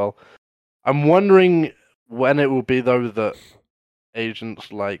Sage as well. I'm wondering when it will be, though, that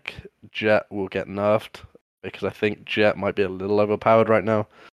agents like Jett will get nerfed, because I think Jett might be a little overpowered right now.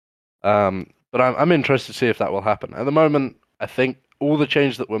 But I'm interested to see if that will happen. At the moment, I think all the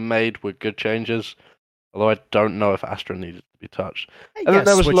changes that were made were good changes, although I don't know if Astra needed to be touched. And then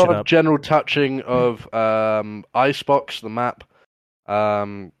there was a lot of general touching of Icebox, the map,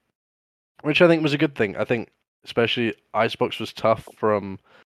 which I think was a good thing. I think especially Icebox was tough from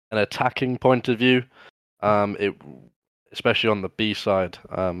an attacking point of view. Especially on the B side,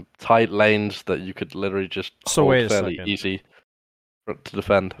 tight lanes that you could literally just hold fairly easy to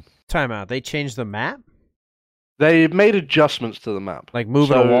defend. Timeout. They changed the map? They made adjustments to the map. Like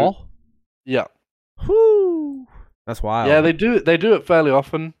moving a wall? Yeah. Whoo! That's wild. Yeah, they do it fairly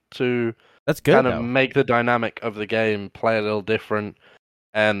often to That's good, kind of make the dynamic of the game play a little different,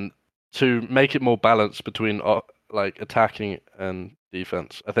 and to make it more balanced between like attacking and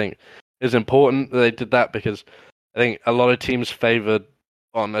defense. I think is important that they did that, because I think a lot of teams favored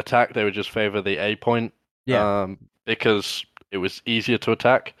on attack. They would just favor the A point, because it was easier to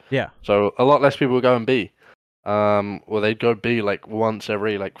attack. Yeah. So a lot less people would go in B. Or they'd go B like once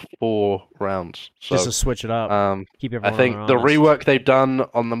every 4 rounds. So, just to switch it up. Keep everyone I think honest. The rework they've done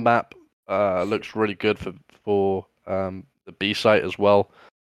on the map looks really good for the B site as well.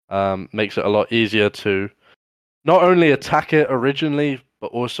 Makes it a lot easier to not only attack it originally,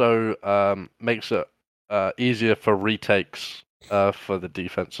 but also makes it easier for retakes for the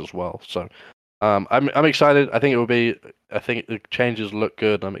defense as well. So I'm excited. I think the changes look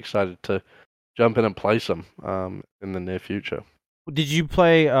good. I'm excited to jump in and play some in the near future. Did you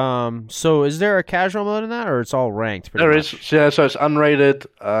play? So is there a casual mode in that, or it's all ranked? There is. Yeah, so it's unrated.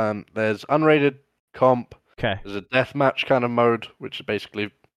 There's unrated comp. Okay. There's a deathmatch kind of mode, which is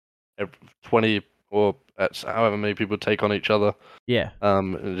basically 20 or that's however many people take on each other. Yeah.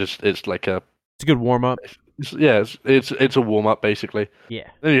 It's like a good warm up. It's a warm up basically. Yeah.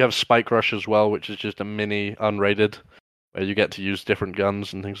 Then you have Spike Rush as well, which is just a mini unrated where you get to use different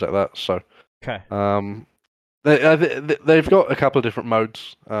guns and things like that. So. Okay. They've got a couple of different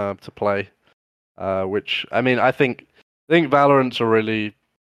modes to play, which I mean, I think Valorant's really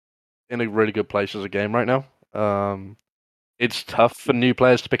in a really good place as a game right now. It's tough for new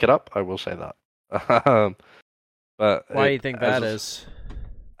players to pick it up. I will say that. But why do you think that is?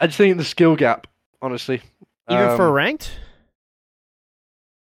 I just think the skill gap, honestly. Even for ranked?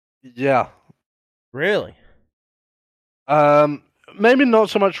 Yeah. Really? Maybe not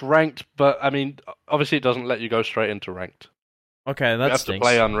so much ranked, but I mean, obviously it doesn't let you go straight into ranked. Okay, that you have stinks. to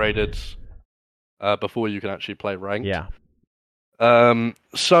play unrated before you can actually play ranked. Yeah.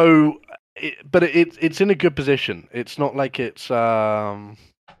 But it's in a good position. It's not like it's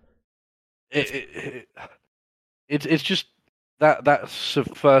it's just that's the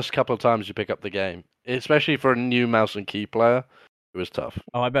first couple of times you pick up the game, especially for a new mouse and key player. It was tough.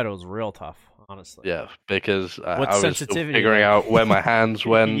 Oh, I bet it was real tough, honestly. Yeah, because I was still sensitivity figuring out where my hands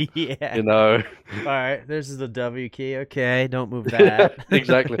went. Yeah. You know. All right, this is the W key. Okay, don't move that.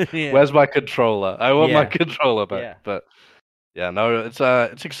 Exactly. Yeah. Where's my controller? I want my Yeah. controller back. Yeah. But yeah, no,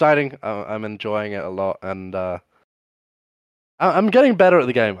 it's exciting. I'm enjoying it a lot, and I'm getting better at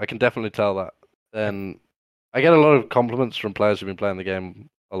the game. I can definitely tell that. And I get a lot of compliments from players who've been playing the game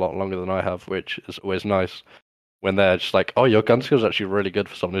a lot longer than I have, which is always nice. When they're just like, "Oh, your gun skill's actually really good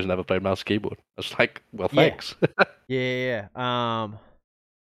for someone who's never played mouse keyboard." It's like, well, thanks. Yeah.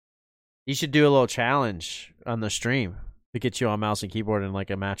 You should do a little challenge on the stream to get you on mouse and keyboard in like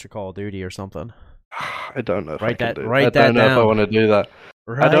a match of Call of Duty or something. I don't know if Write I that can do down. I don't know if I want to do that.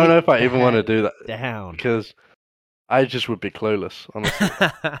 I don't know if I even want to do that down because I just would be clueless. Honestly,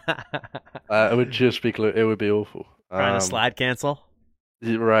 it would just be it would be awful. Trying to slide cancel.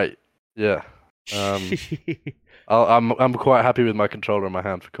 Right? Yeah. I'm quite happy with my controller in my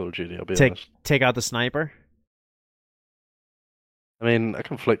hand for Call of Duty. I'll be honest. Take out the sniper. I mean, I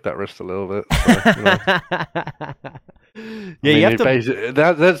can flick that wrist a little bit. So, you know. Yeah, you have to.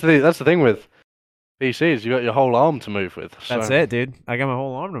 That's the thing with PCs. You got your whole arm to move with. So. That's it, dude. I got my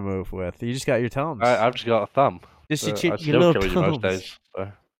whole arm to move with. You just got your thumbs. I've just got a thumb. Just so your I still little kill thumbs. you most days.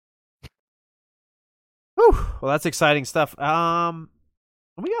 So. Whew. Well, that's exciting stuff. We got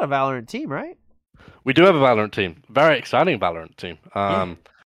a Valorant team, right? We do have a Valorant team. Very exciting Valorant team.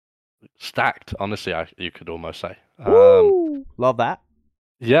 Stacked, honestly, you could almost say. Love that.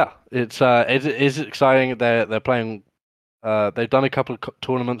 Yeah, it is exciting. They're playing. They've done a couple of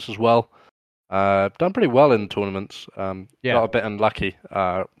tournaments as well. Done pretty well in tournaments. Got a bit unlucky,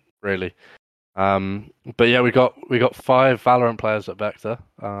 really. But yeah, we got 5 Valorant players at Vector.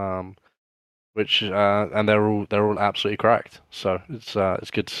 Which and they're all absolutely cracked. So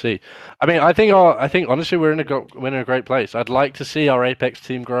it's good to see. I mean, I think honestly we're in a great place. I'd like to see our Apex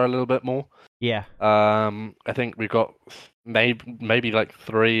team grow a little bit more. Yeah. I think we've got maybe like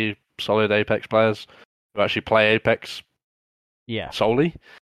 3 solid Apex players who actually play Apex. Yeah. Solely.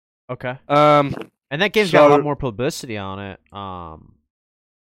 Okay. And that game's got a lot more publicity on it.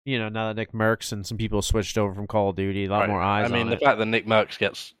 You know, now that Nick Merckx and some people switched over from Call of Duty, a lot more eyes on it. I mean, the fact that Nick Merckx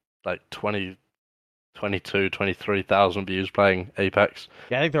gets like 23,000 views playing Apex.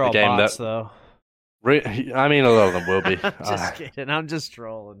 Yeah, I think they're all bots, though. I mean, a lot of them will be. Just kidding. I'm just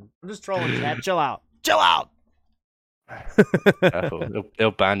trolling. Chat. Chill out. Chill out. Careful. He'll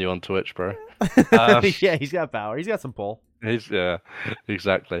ban you on Twitch, bro. Yeah, he's got power. He's got some pull.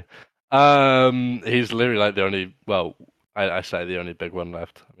 Exactly. He's literally like the only. Well, I say the only big one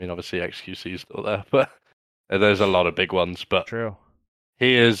left. I mean, obviously XQC is still there, but there's a lot of big ones. But true.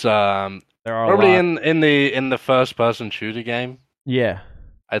 He is there are probably in the first person shooter game. Yeah.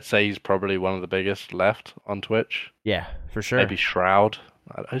 I'd say he's probably one of the biggest left on Twitch. Yeah, for sure. Maybe Shroud.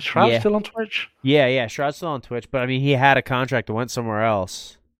 Is Shroud still on Twitch? Yeah, Shroud's still on Twitch, but I mean he had a contract and went somewhere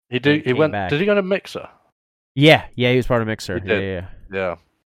else. He went back. Did he go to Mixer? Yeah, he was part of Mixer. He did. Yeah.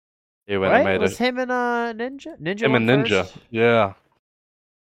 He went and made it was him and Ninja? Him and Ninja. First? Yeah.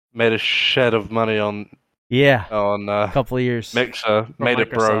 Made a shed of money on a couple of years. Mixer, made Microsoft.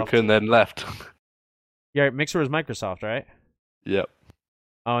 It broke and then left. Yeah, Mixer was Microsoft, right? Yep.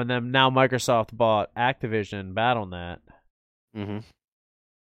 Oh, and then now Microsoft bought Activision, Battle.net. Mm-hmm.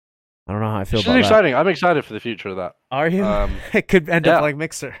 I don't know how I feel about that. It's exciting. I'm excited for the future of that. Are you? It could end up like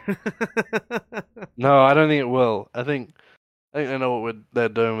Mixer. No, I don't think it will. I think they know what they're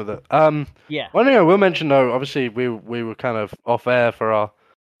doing with it. Yeah. One thing I will mention, though, obviously we were kind of off air for our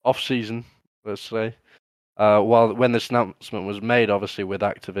off season, let's say. When this announcement was made, obviously with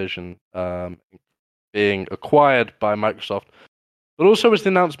Activision being acquired by Microsoft, but also was the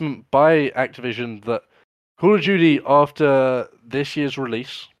announcement by Activision that Call of Duty, after this year's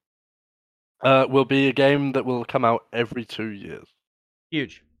release, will be a game that will come out every 2 years.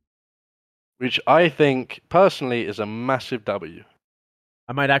 Huge. Which I think, personally, is a massive W.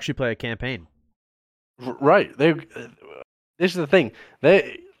 I might actually play a campaign. Right. This is the thing.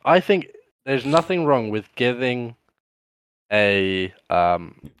 I think there's nothing wrong with giving a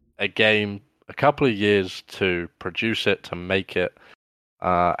game a couple of years to produce it, to make it.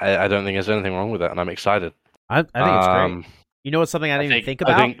 I don't think there's anything wrong with it, and I'm excited. I think it's great. You know what's something I didn't even think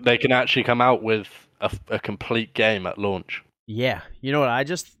about? I think they can actually come out with a complete game at launch. Yeah. You know what I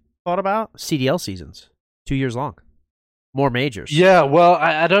just thought about? CDL seasons. 2 years long. More majors. Yeah, well,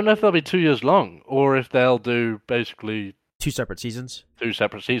 I don't know if they'll be 2 years long, or if they'll do basically 2 separate seasons. 2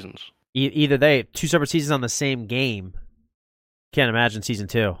 separate seasons. Either 2 separate seasons on the same game. Can't imagine season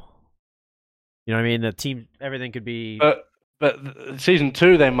 2. You know what I mean? The team, everything could be. But season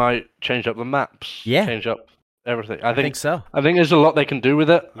 2, they might change up the maps. Yeah. Change up everything. I think so. I think there's a lot they can do with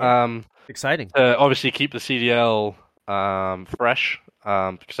it. Yeah. Exciting. Obviously, keep the CDL fresh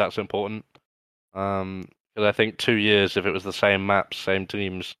because that's important. Because I think 2 years, if it was the same maps, same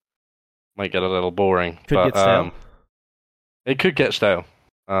teams, might get a little boring. Get stale. It could get stale,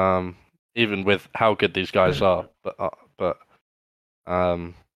 even with how good these guys are. But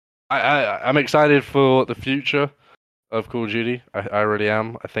I'm excited for the future of Call of Duty. I really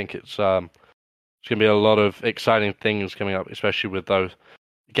am. I think it's going to be a lot of exciting things coming up, especially with those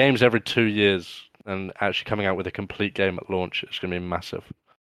games every 2 years and actually coming out with a complete game at launch. It's going to be massive.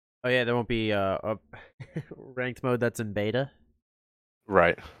 Oh yeah, there won't be a ranked mode that's in beta.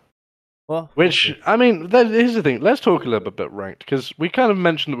 Right. Well, which I mean, here's the thing. Let's talk a little bit about ranked because we kind of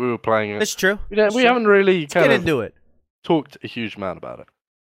mentioned that we were playing it. That's true. We haven't really get into it. Talked a huge amount about it.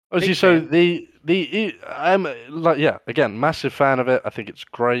 Obviously, so I'm like, yeah, again, massive fan of it. I think it's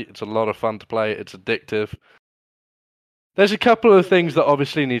great. It's a lot of fun to play. It's addictive. There's a couple of things that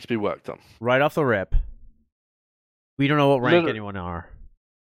obviously need to be worked on. Right off the rip, we don't know what rank anyone are.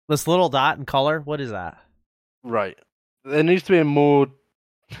 This little dot in color, what is that? Right. There needs to be more.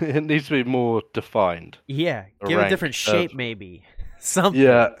 It needs to be more defined. Yeah, give it a different shape, maybe something.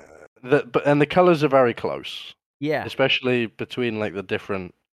 Yeah, and the colors are very close. Yeah, especially between like the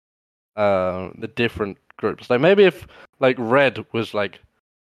different groups. Like maybe if like red was like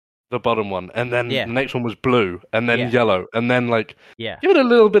the bottom one, and then the next one was blue, and then yellow, and then like give it a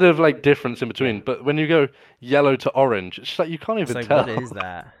little bit of like difference in between. But when you go yellow to orange, it's like you can't even tell. What is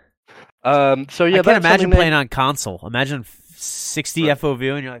that? So yeah, I can't imagine playing on console. Imagine 60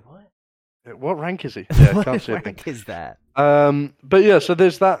 FOV, and you're like, what? What rank is he? Yeah, I can't see what rank is that? But yeah, so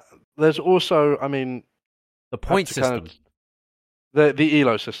there's that. There's also, I mean, the point system. The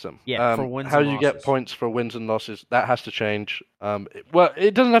ELO system. Yeah, for wins how and you losses. get points for wins and losses, that has to change. Well,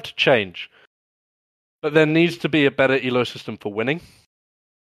 it doesn't have to change, but there needs to be a better ELO system for winning.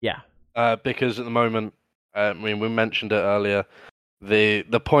 Yeah. Because at the moment, I mean, we mentioned it earlier,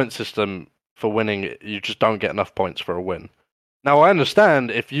 the point system for winning, you just don't get enough points for a win. Now, I understand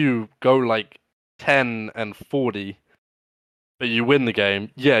if you go like 10 and 40, but you win the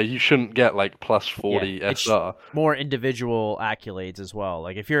game, yeah, you shouldn't get like plus 40 SR. More individual accolades as well.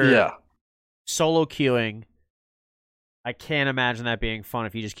 Like if you're solo queuing, I can't imagine that being fun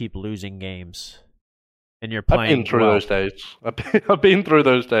if you just keep losing games and you're playing. I've been through those days. I've been through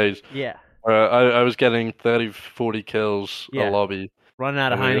those days. Yeah. I was getting 30, 40 kills a lobby. Running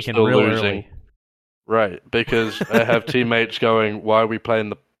out of Heineken real early. Right, because I have teammates going, why are we playing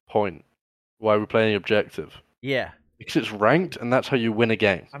the point? Why are we playing the objective? Yeah. Because it's ranked, and that's how you win a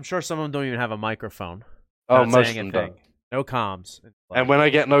game. I'm sure some of them don't even have a microphone. Oh, most of them don't. No comms. And when I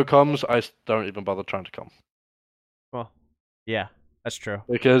get no comms, I don't even bother trying to come. Well, yeah, that's true.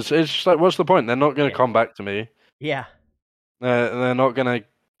 Because it's just like, what's the point? They're not going to come back to me. Yeah. They're not going to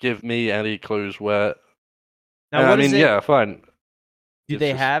give me any clues where... Now, fine. Do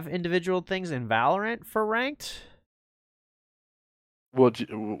they have individual things in Valorant for ranked? What do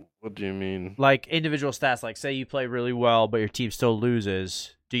you mean? Like individual stats, like say you play really well, but your team still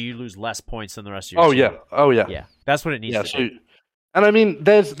loses. Do you lose less points than the rest of your team? Yeah. That's what it needs to be. And I mean,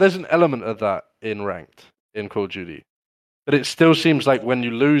 there's an element of that in ranked in Call of Duty, but it still seems like when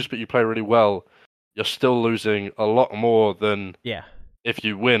you lose but you play really well, you're still losing a lot more than if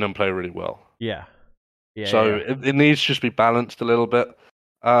you win and play really well. Yeah. It needs to just be balanced a little bit.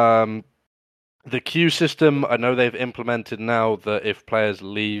 The queue system, I know they've implemented now that if players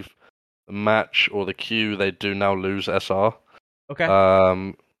leave the match or the queue, they do now lose SR. Okay.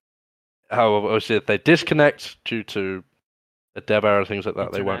 However, obviously, if they disconnect due to a dev error, things like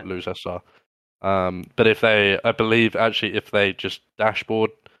that, they won't lose SR. But if they, I believe, actually, if they just dashboard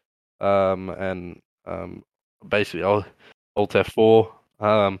and basically Alt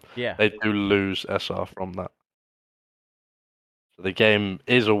F4, they do lose SR from that. So the game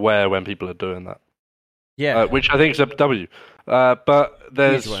is aware when people are doing that. Yeah. Which I think is a W. But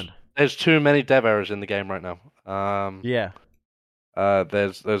there's too many dev errors in the game right now.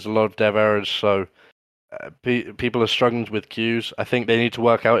 There's a lot of dev errors, so people are struggling with queues. I think they need to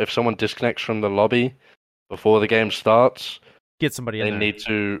work out if someone disconnects from the lobby before the game starts. Get somebody in there. They need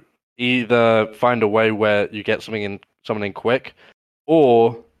to either find a way where you get someone in quick,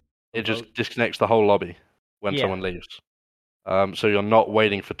 or it just disconnects the whole lobby when someone leaves. So you're not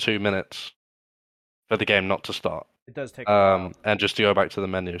waiting for 2 minutes for the game not to start. It does take a while. And just to go back to the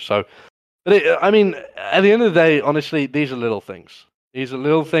menu. So But I mean, at the end of the day, honestly, these are little things. These are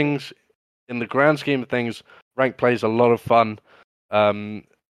little things in the grand scheme of things. Ranked play is a lot of fun. I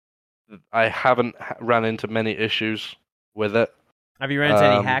haven't ran into many issues with it. Have you ran into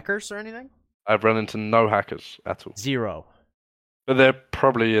any hackers or anything? I've run into no hackers at all. 0. But they're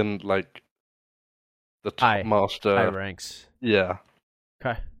probably in like the top master high ranks. Yeah.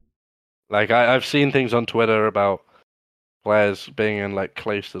 Okay. Like I've seen things on Twitter about players being in like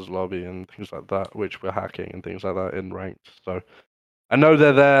Clayster's lobby and things like that, which were hacking and things like that in ranked. So I know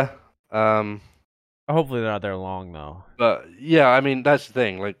they're there. Hopefully they're not there long though. But yeah, I mean that's the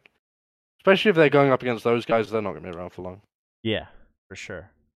thing. Like, especially if they're going up against those guys, they're not going to be around for long. Yeah, for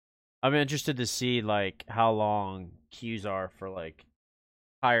sure. I'm interested to see like how long queues are for like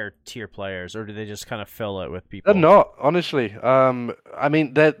higher tier players, or do they just kind of fill it with people? They're not, honestly. I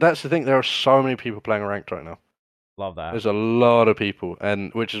mean, that's the thing. There are so many people playing ranked right now. Love that. There's a lot of people,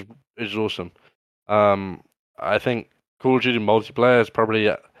 and which is awesome. I think Call of Duty multiplayer is probably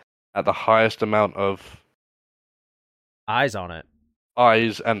at the highest amount of eyes on it,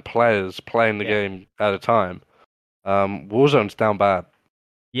 eyes and players playing the game at a time. Warzone's down bad.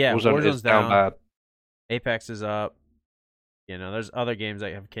 Yeah, Warzone is down bad. Apex is up. You know, there's other games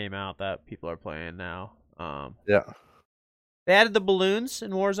that have came out that people are playing now. Yeah. They added the balloons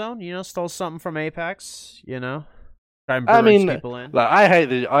in Warzone. You know, stole something from Apex. You know, I mean, like, I hate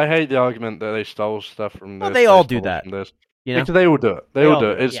the argument that they stole stuff from this. Well, they all do that. You know? Because they all do it. They all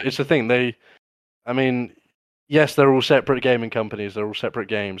do it. It's the thing. I mean, yes, they're all separate gaming companies. They're all separate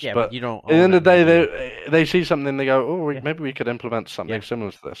games. Yeah, but you don't. At the end of the day, they see something and they go, "Oh, maybe we could implement something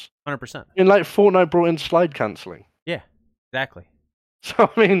similar to this." 100%. And like Fortnite brought in slide canceling. Yeah, exactly.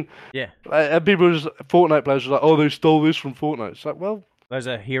 So I mean, people Fortnite players were like, "Oh, they stole this from Fortnite." It's like, well, there's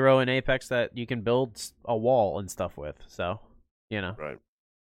a hero in Apex that you can build a wall and stuff with. So, you know, right?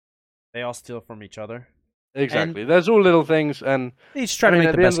 They all steal from each other. Exactly. There's all little things, and they just try to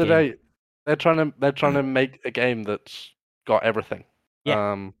make the best game. At the end of the day, they're trying to make a game that's got everything.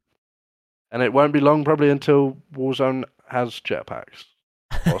 Yeah. And it won't be long, probably, until Warzone has jetpacks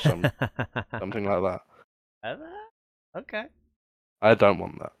or something like that. Okay. I don't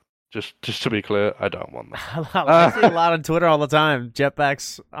want that. Just to be clear, I don't want that. I see a lot on Twitter all the time.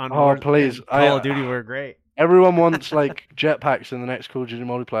 Jetpacks on please. Call of Duty were great. Everyone wants like jetpacks in the next Call of Duty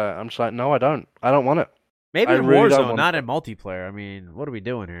multiplayer. I'm just like, no, I don't. I don't want it. Maybe in Warzone, not in multiplayer. I mean, what are we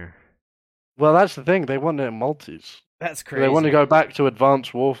doing here? Well, that's the thing. They want it in multis. That's crazy. They want to go back to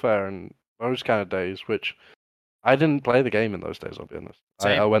Advanced Warfare and those kind of days, which I didn't play the game in those days, I'll be honest.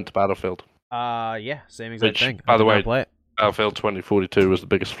 I went to Battlefield. Yeah, same exact thing. By the way, Battlefield 2042 was the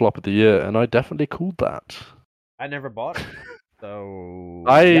biggest flop of the year, and I definitely called that. I never bought it, so...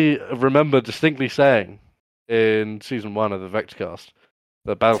 I remember distinctly saying in Season 1 of the VectorCast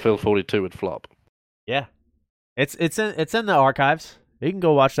that Battlefield 42 would flop. Yeah. It's in the archives. You can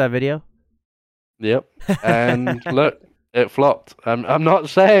go watch that video. Yep. And look, it flopped. I'm not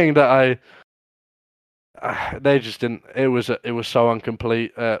saying that they just didn't. It was so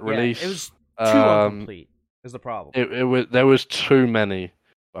incomplete release. It was too incomplete. Is the problem? There was too many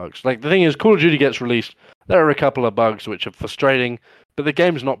bugs. Like the thing is, Call of Duty gets released. There are a couple of bugs which are frustrating, but the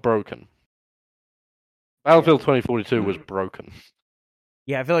game's not broken. Battlefield 2042 was broken.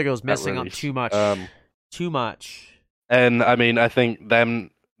 Yeah, I feel like it was missing on too much. Too much. And I mean, I think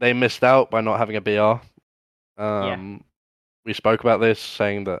they missed out by not having a BR. We spoke about this,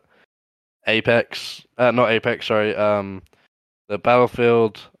 saying that the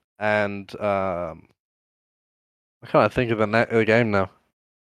Battlefield and I can't think of the game now.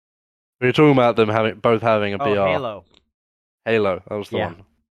 We were talking about them both having a BR. Halo, that was the one.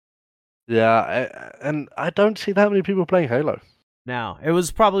 Yeah, and I don't see that many people playing Halo. No, it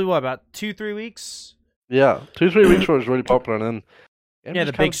was probably about 2-3 weeks. Yeah, 2-3 weeks where it was really popular, and then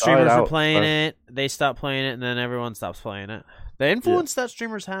the big streamers were playing it. They stopped playing it, and then everyone stops playing it. The influence that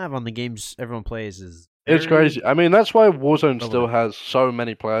streamers have on the games everyone plays it's crazy. I mean, that's why Warzone still has so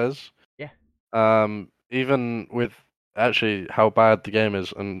many players. Yeah. Even with actually how bad the game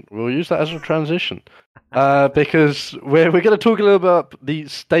is, and we'll use that as a transition, because we're going to talk a little about the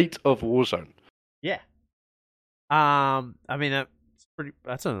state of Warzone. Yeah. I mean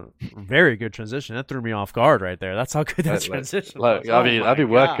that's a very good transition. That threw me off guard right there. That's how good that transition was. I've been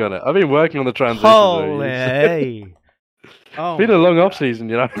working on it. I've been working on the transition. Holy hey. It's been a long off season,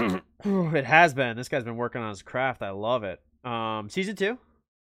 you know. It has been. This guy's been working on his craft. I love it. Season 2.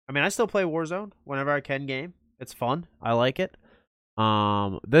 I mean, I still play Warzone whenever I can game. It's fun. I like it.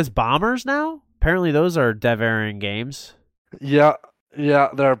 There's bombers now. Apparently, those are dev-airing games. Yeah.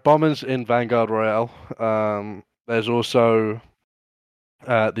 There are bombers in Vanguard Royale. There's also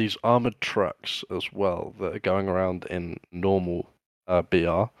these armored trucks as well that are going around in normal BR.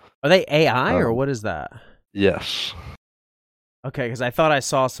 Are they AI or what is that? Yes. Okay, because I thought I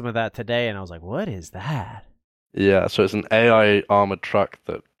saw some of that today, and I was like, "What is that?" Yeah, so it's an AI armored truck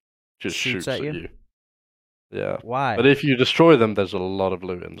that just Shoots at you? Yeah. Why? But if you destroy them, there's a lot of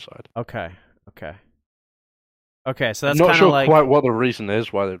loot inside. Okay. So I'm that's not kind of sure like quite what the reason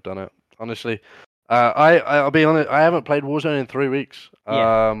is why they've done it. Honestly, I'll be honest. I haven't played Warzone in 3 weeks.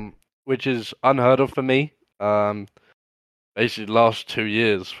 Which is unheard of for me. Basically, the last 2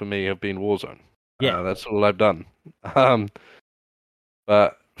 years for me have been Warzone. Yeah. That's all I've done.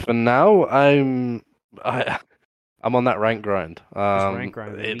 But for now, I'm on that rank grind. rank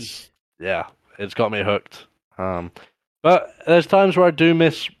grind, it's got me hooked. But there's times where I do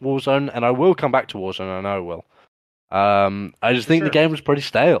miss Warzone, and I will come back to Warzone. I know I will. I just think the game was pretty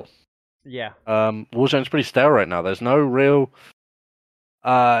stale. Yeah. Warzone's pretty stale right now. There's no real.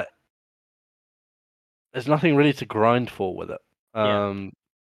 There's nothing really to grind for with it. And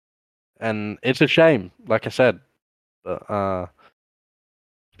it's a shame, like I said. But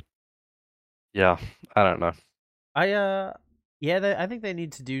yeah, I don't know. I think they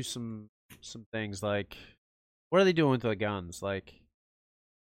need to do some things like, what are they doing with the guns? Like,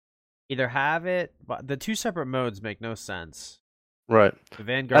 either have it, but the two separate modes make no sense. Right. The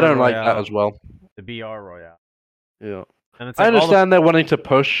Vanguard I don't Royale, like that as well. The BR Royale. Yeah. And it's I understand they're wanting to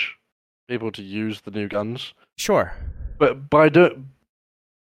push people to use the new guns. Sure. But by do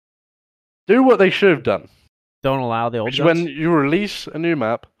what they should have done. Don't allow the old guns? When you release a new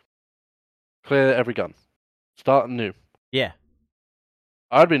map, clear every gun. Start new. Yeah.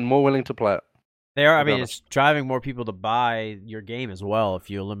 I'd been more willing to play it. It's driving more people to buy your game as well if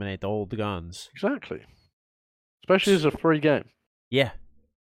you eliminate the old guns. Exactly. Especially as a free game. Yeah.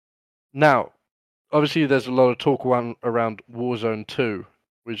 Now, obviously there's a lot of talk around Warzone 2,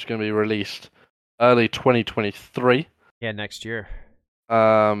 which is going to be released early 2023. Yeah, next year.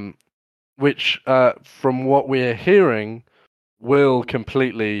 Which, from what we're hearing, will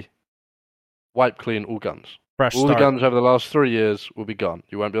completely wipe clean all guns. All the guns over the last 3 years will be gone.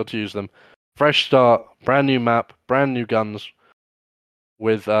 You won't be able to use them. Fresh start, brand new map, brand new guns,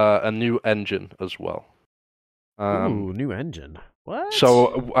 with a new engine as well. New engine. What?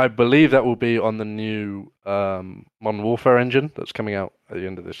 So I believe that will be on the new Modern Warfare engine that's coming out at the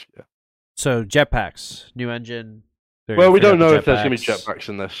end of this year. So jetpacks, new engine. Well, we don't know if there's going to be jetpacks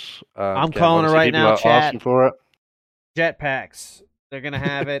in this. I'm calling it right now, chat. Asking for it. Jetpacks. They're going to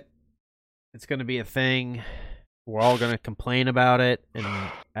have it. It's going to be a thing. We're all going to complain about it and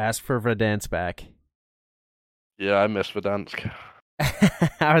ask for Verdansk back. Yeah, I miss Verdansk.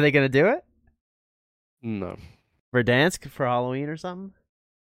 Are they going to do it? No. Verdansk for Halloween or something?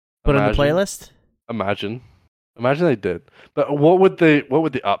 Put on the playlist? Imagine they did. But what would the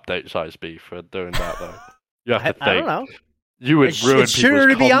update size be for doing that though? You have to think. I don't know. You would ruin people's consoles. It should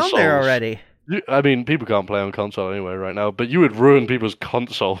already be on there already. People can't play on console anyway right now, but you would ruin people's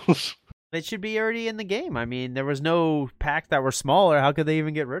consoles. It should be already in the game. I mean, there was no packs that were smaller. How could they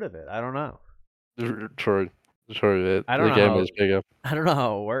even get rid of it? I don't know. True. The game is bigger. I don't know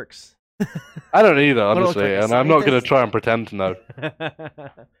how it works. I don't either, honestly, and I'm not going to try and pretend to know.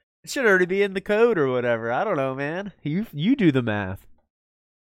 It should already be in the code or whatever. I don't know, man. You do the math.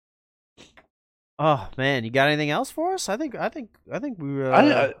 Oh man, you got anything else for us? I think we.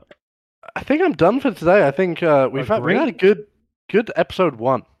 I think I'm done for today. I think we had a good episode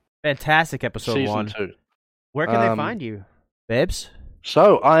 1. Fantastic episode Season 1. 2. Where can they find you, Babes?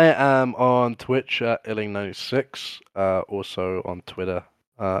 So I am on Twitch at Illing96, also on Twitter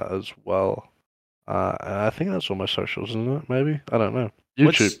as well. I think that's all my socials, isn't it? Maybe? I don't know.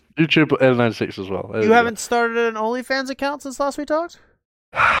 YouTube Illing96 as well. You haven't started an OnlyFans account since last we talked?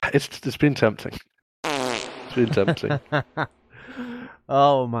 It's been tempting. It's been tempting.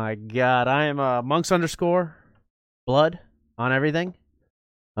 Oh my god. I am monks_blood on everything.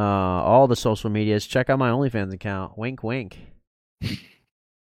 All the social medias. Check out my OnlyFans account. Wink, wink.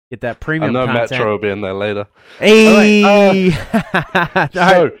 Get that premium content. I know Metro will be in there later. Hey!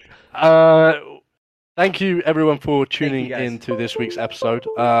 Thank you everyone for tuning into this week's episode.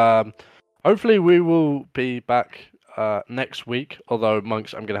 Hopefully we will be back next week. Although,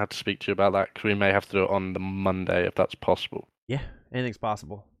 Monks, I'm going to have to speak to you about that because we may have to do it on the Monday if that's possible. Yeah, anything's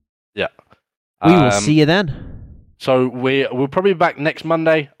possible. Yeah. We will see you then. So we'll probably be back next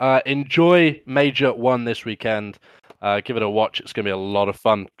Monday. Enjoy Major 1 this weekend. Give it a watch. It's going to be a lot of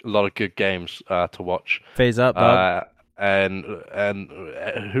fun, a lot of good games to watch. FaZe up, dog. And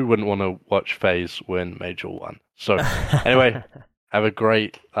who wouldn't want to watch FaZe win Major 1? So anyway, have a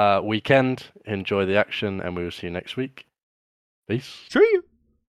great weekend. Enjoy the action, and we will see you next week. Peace. See you.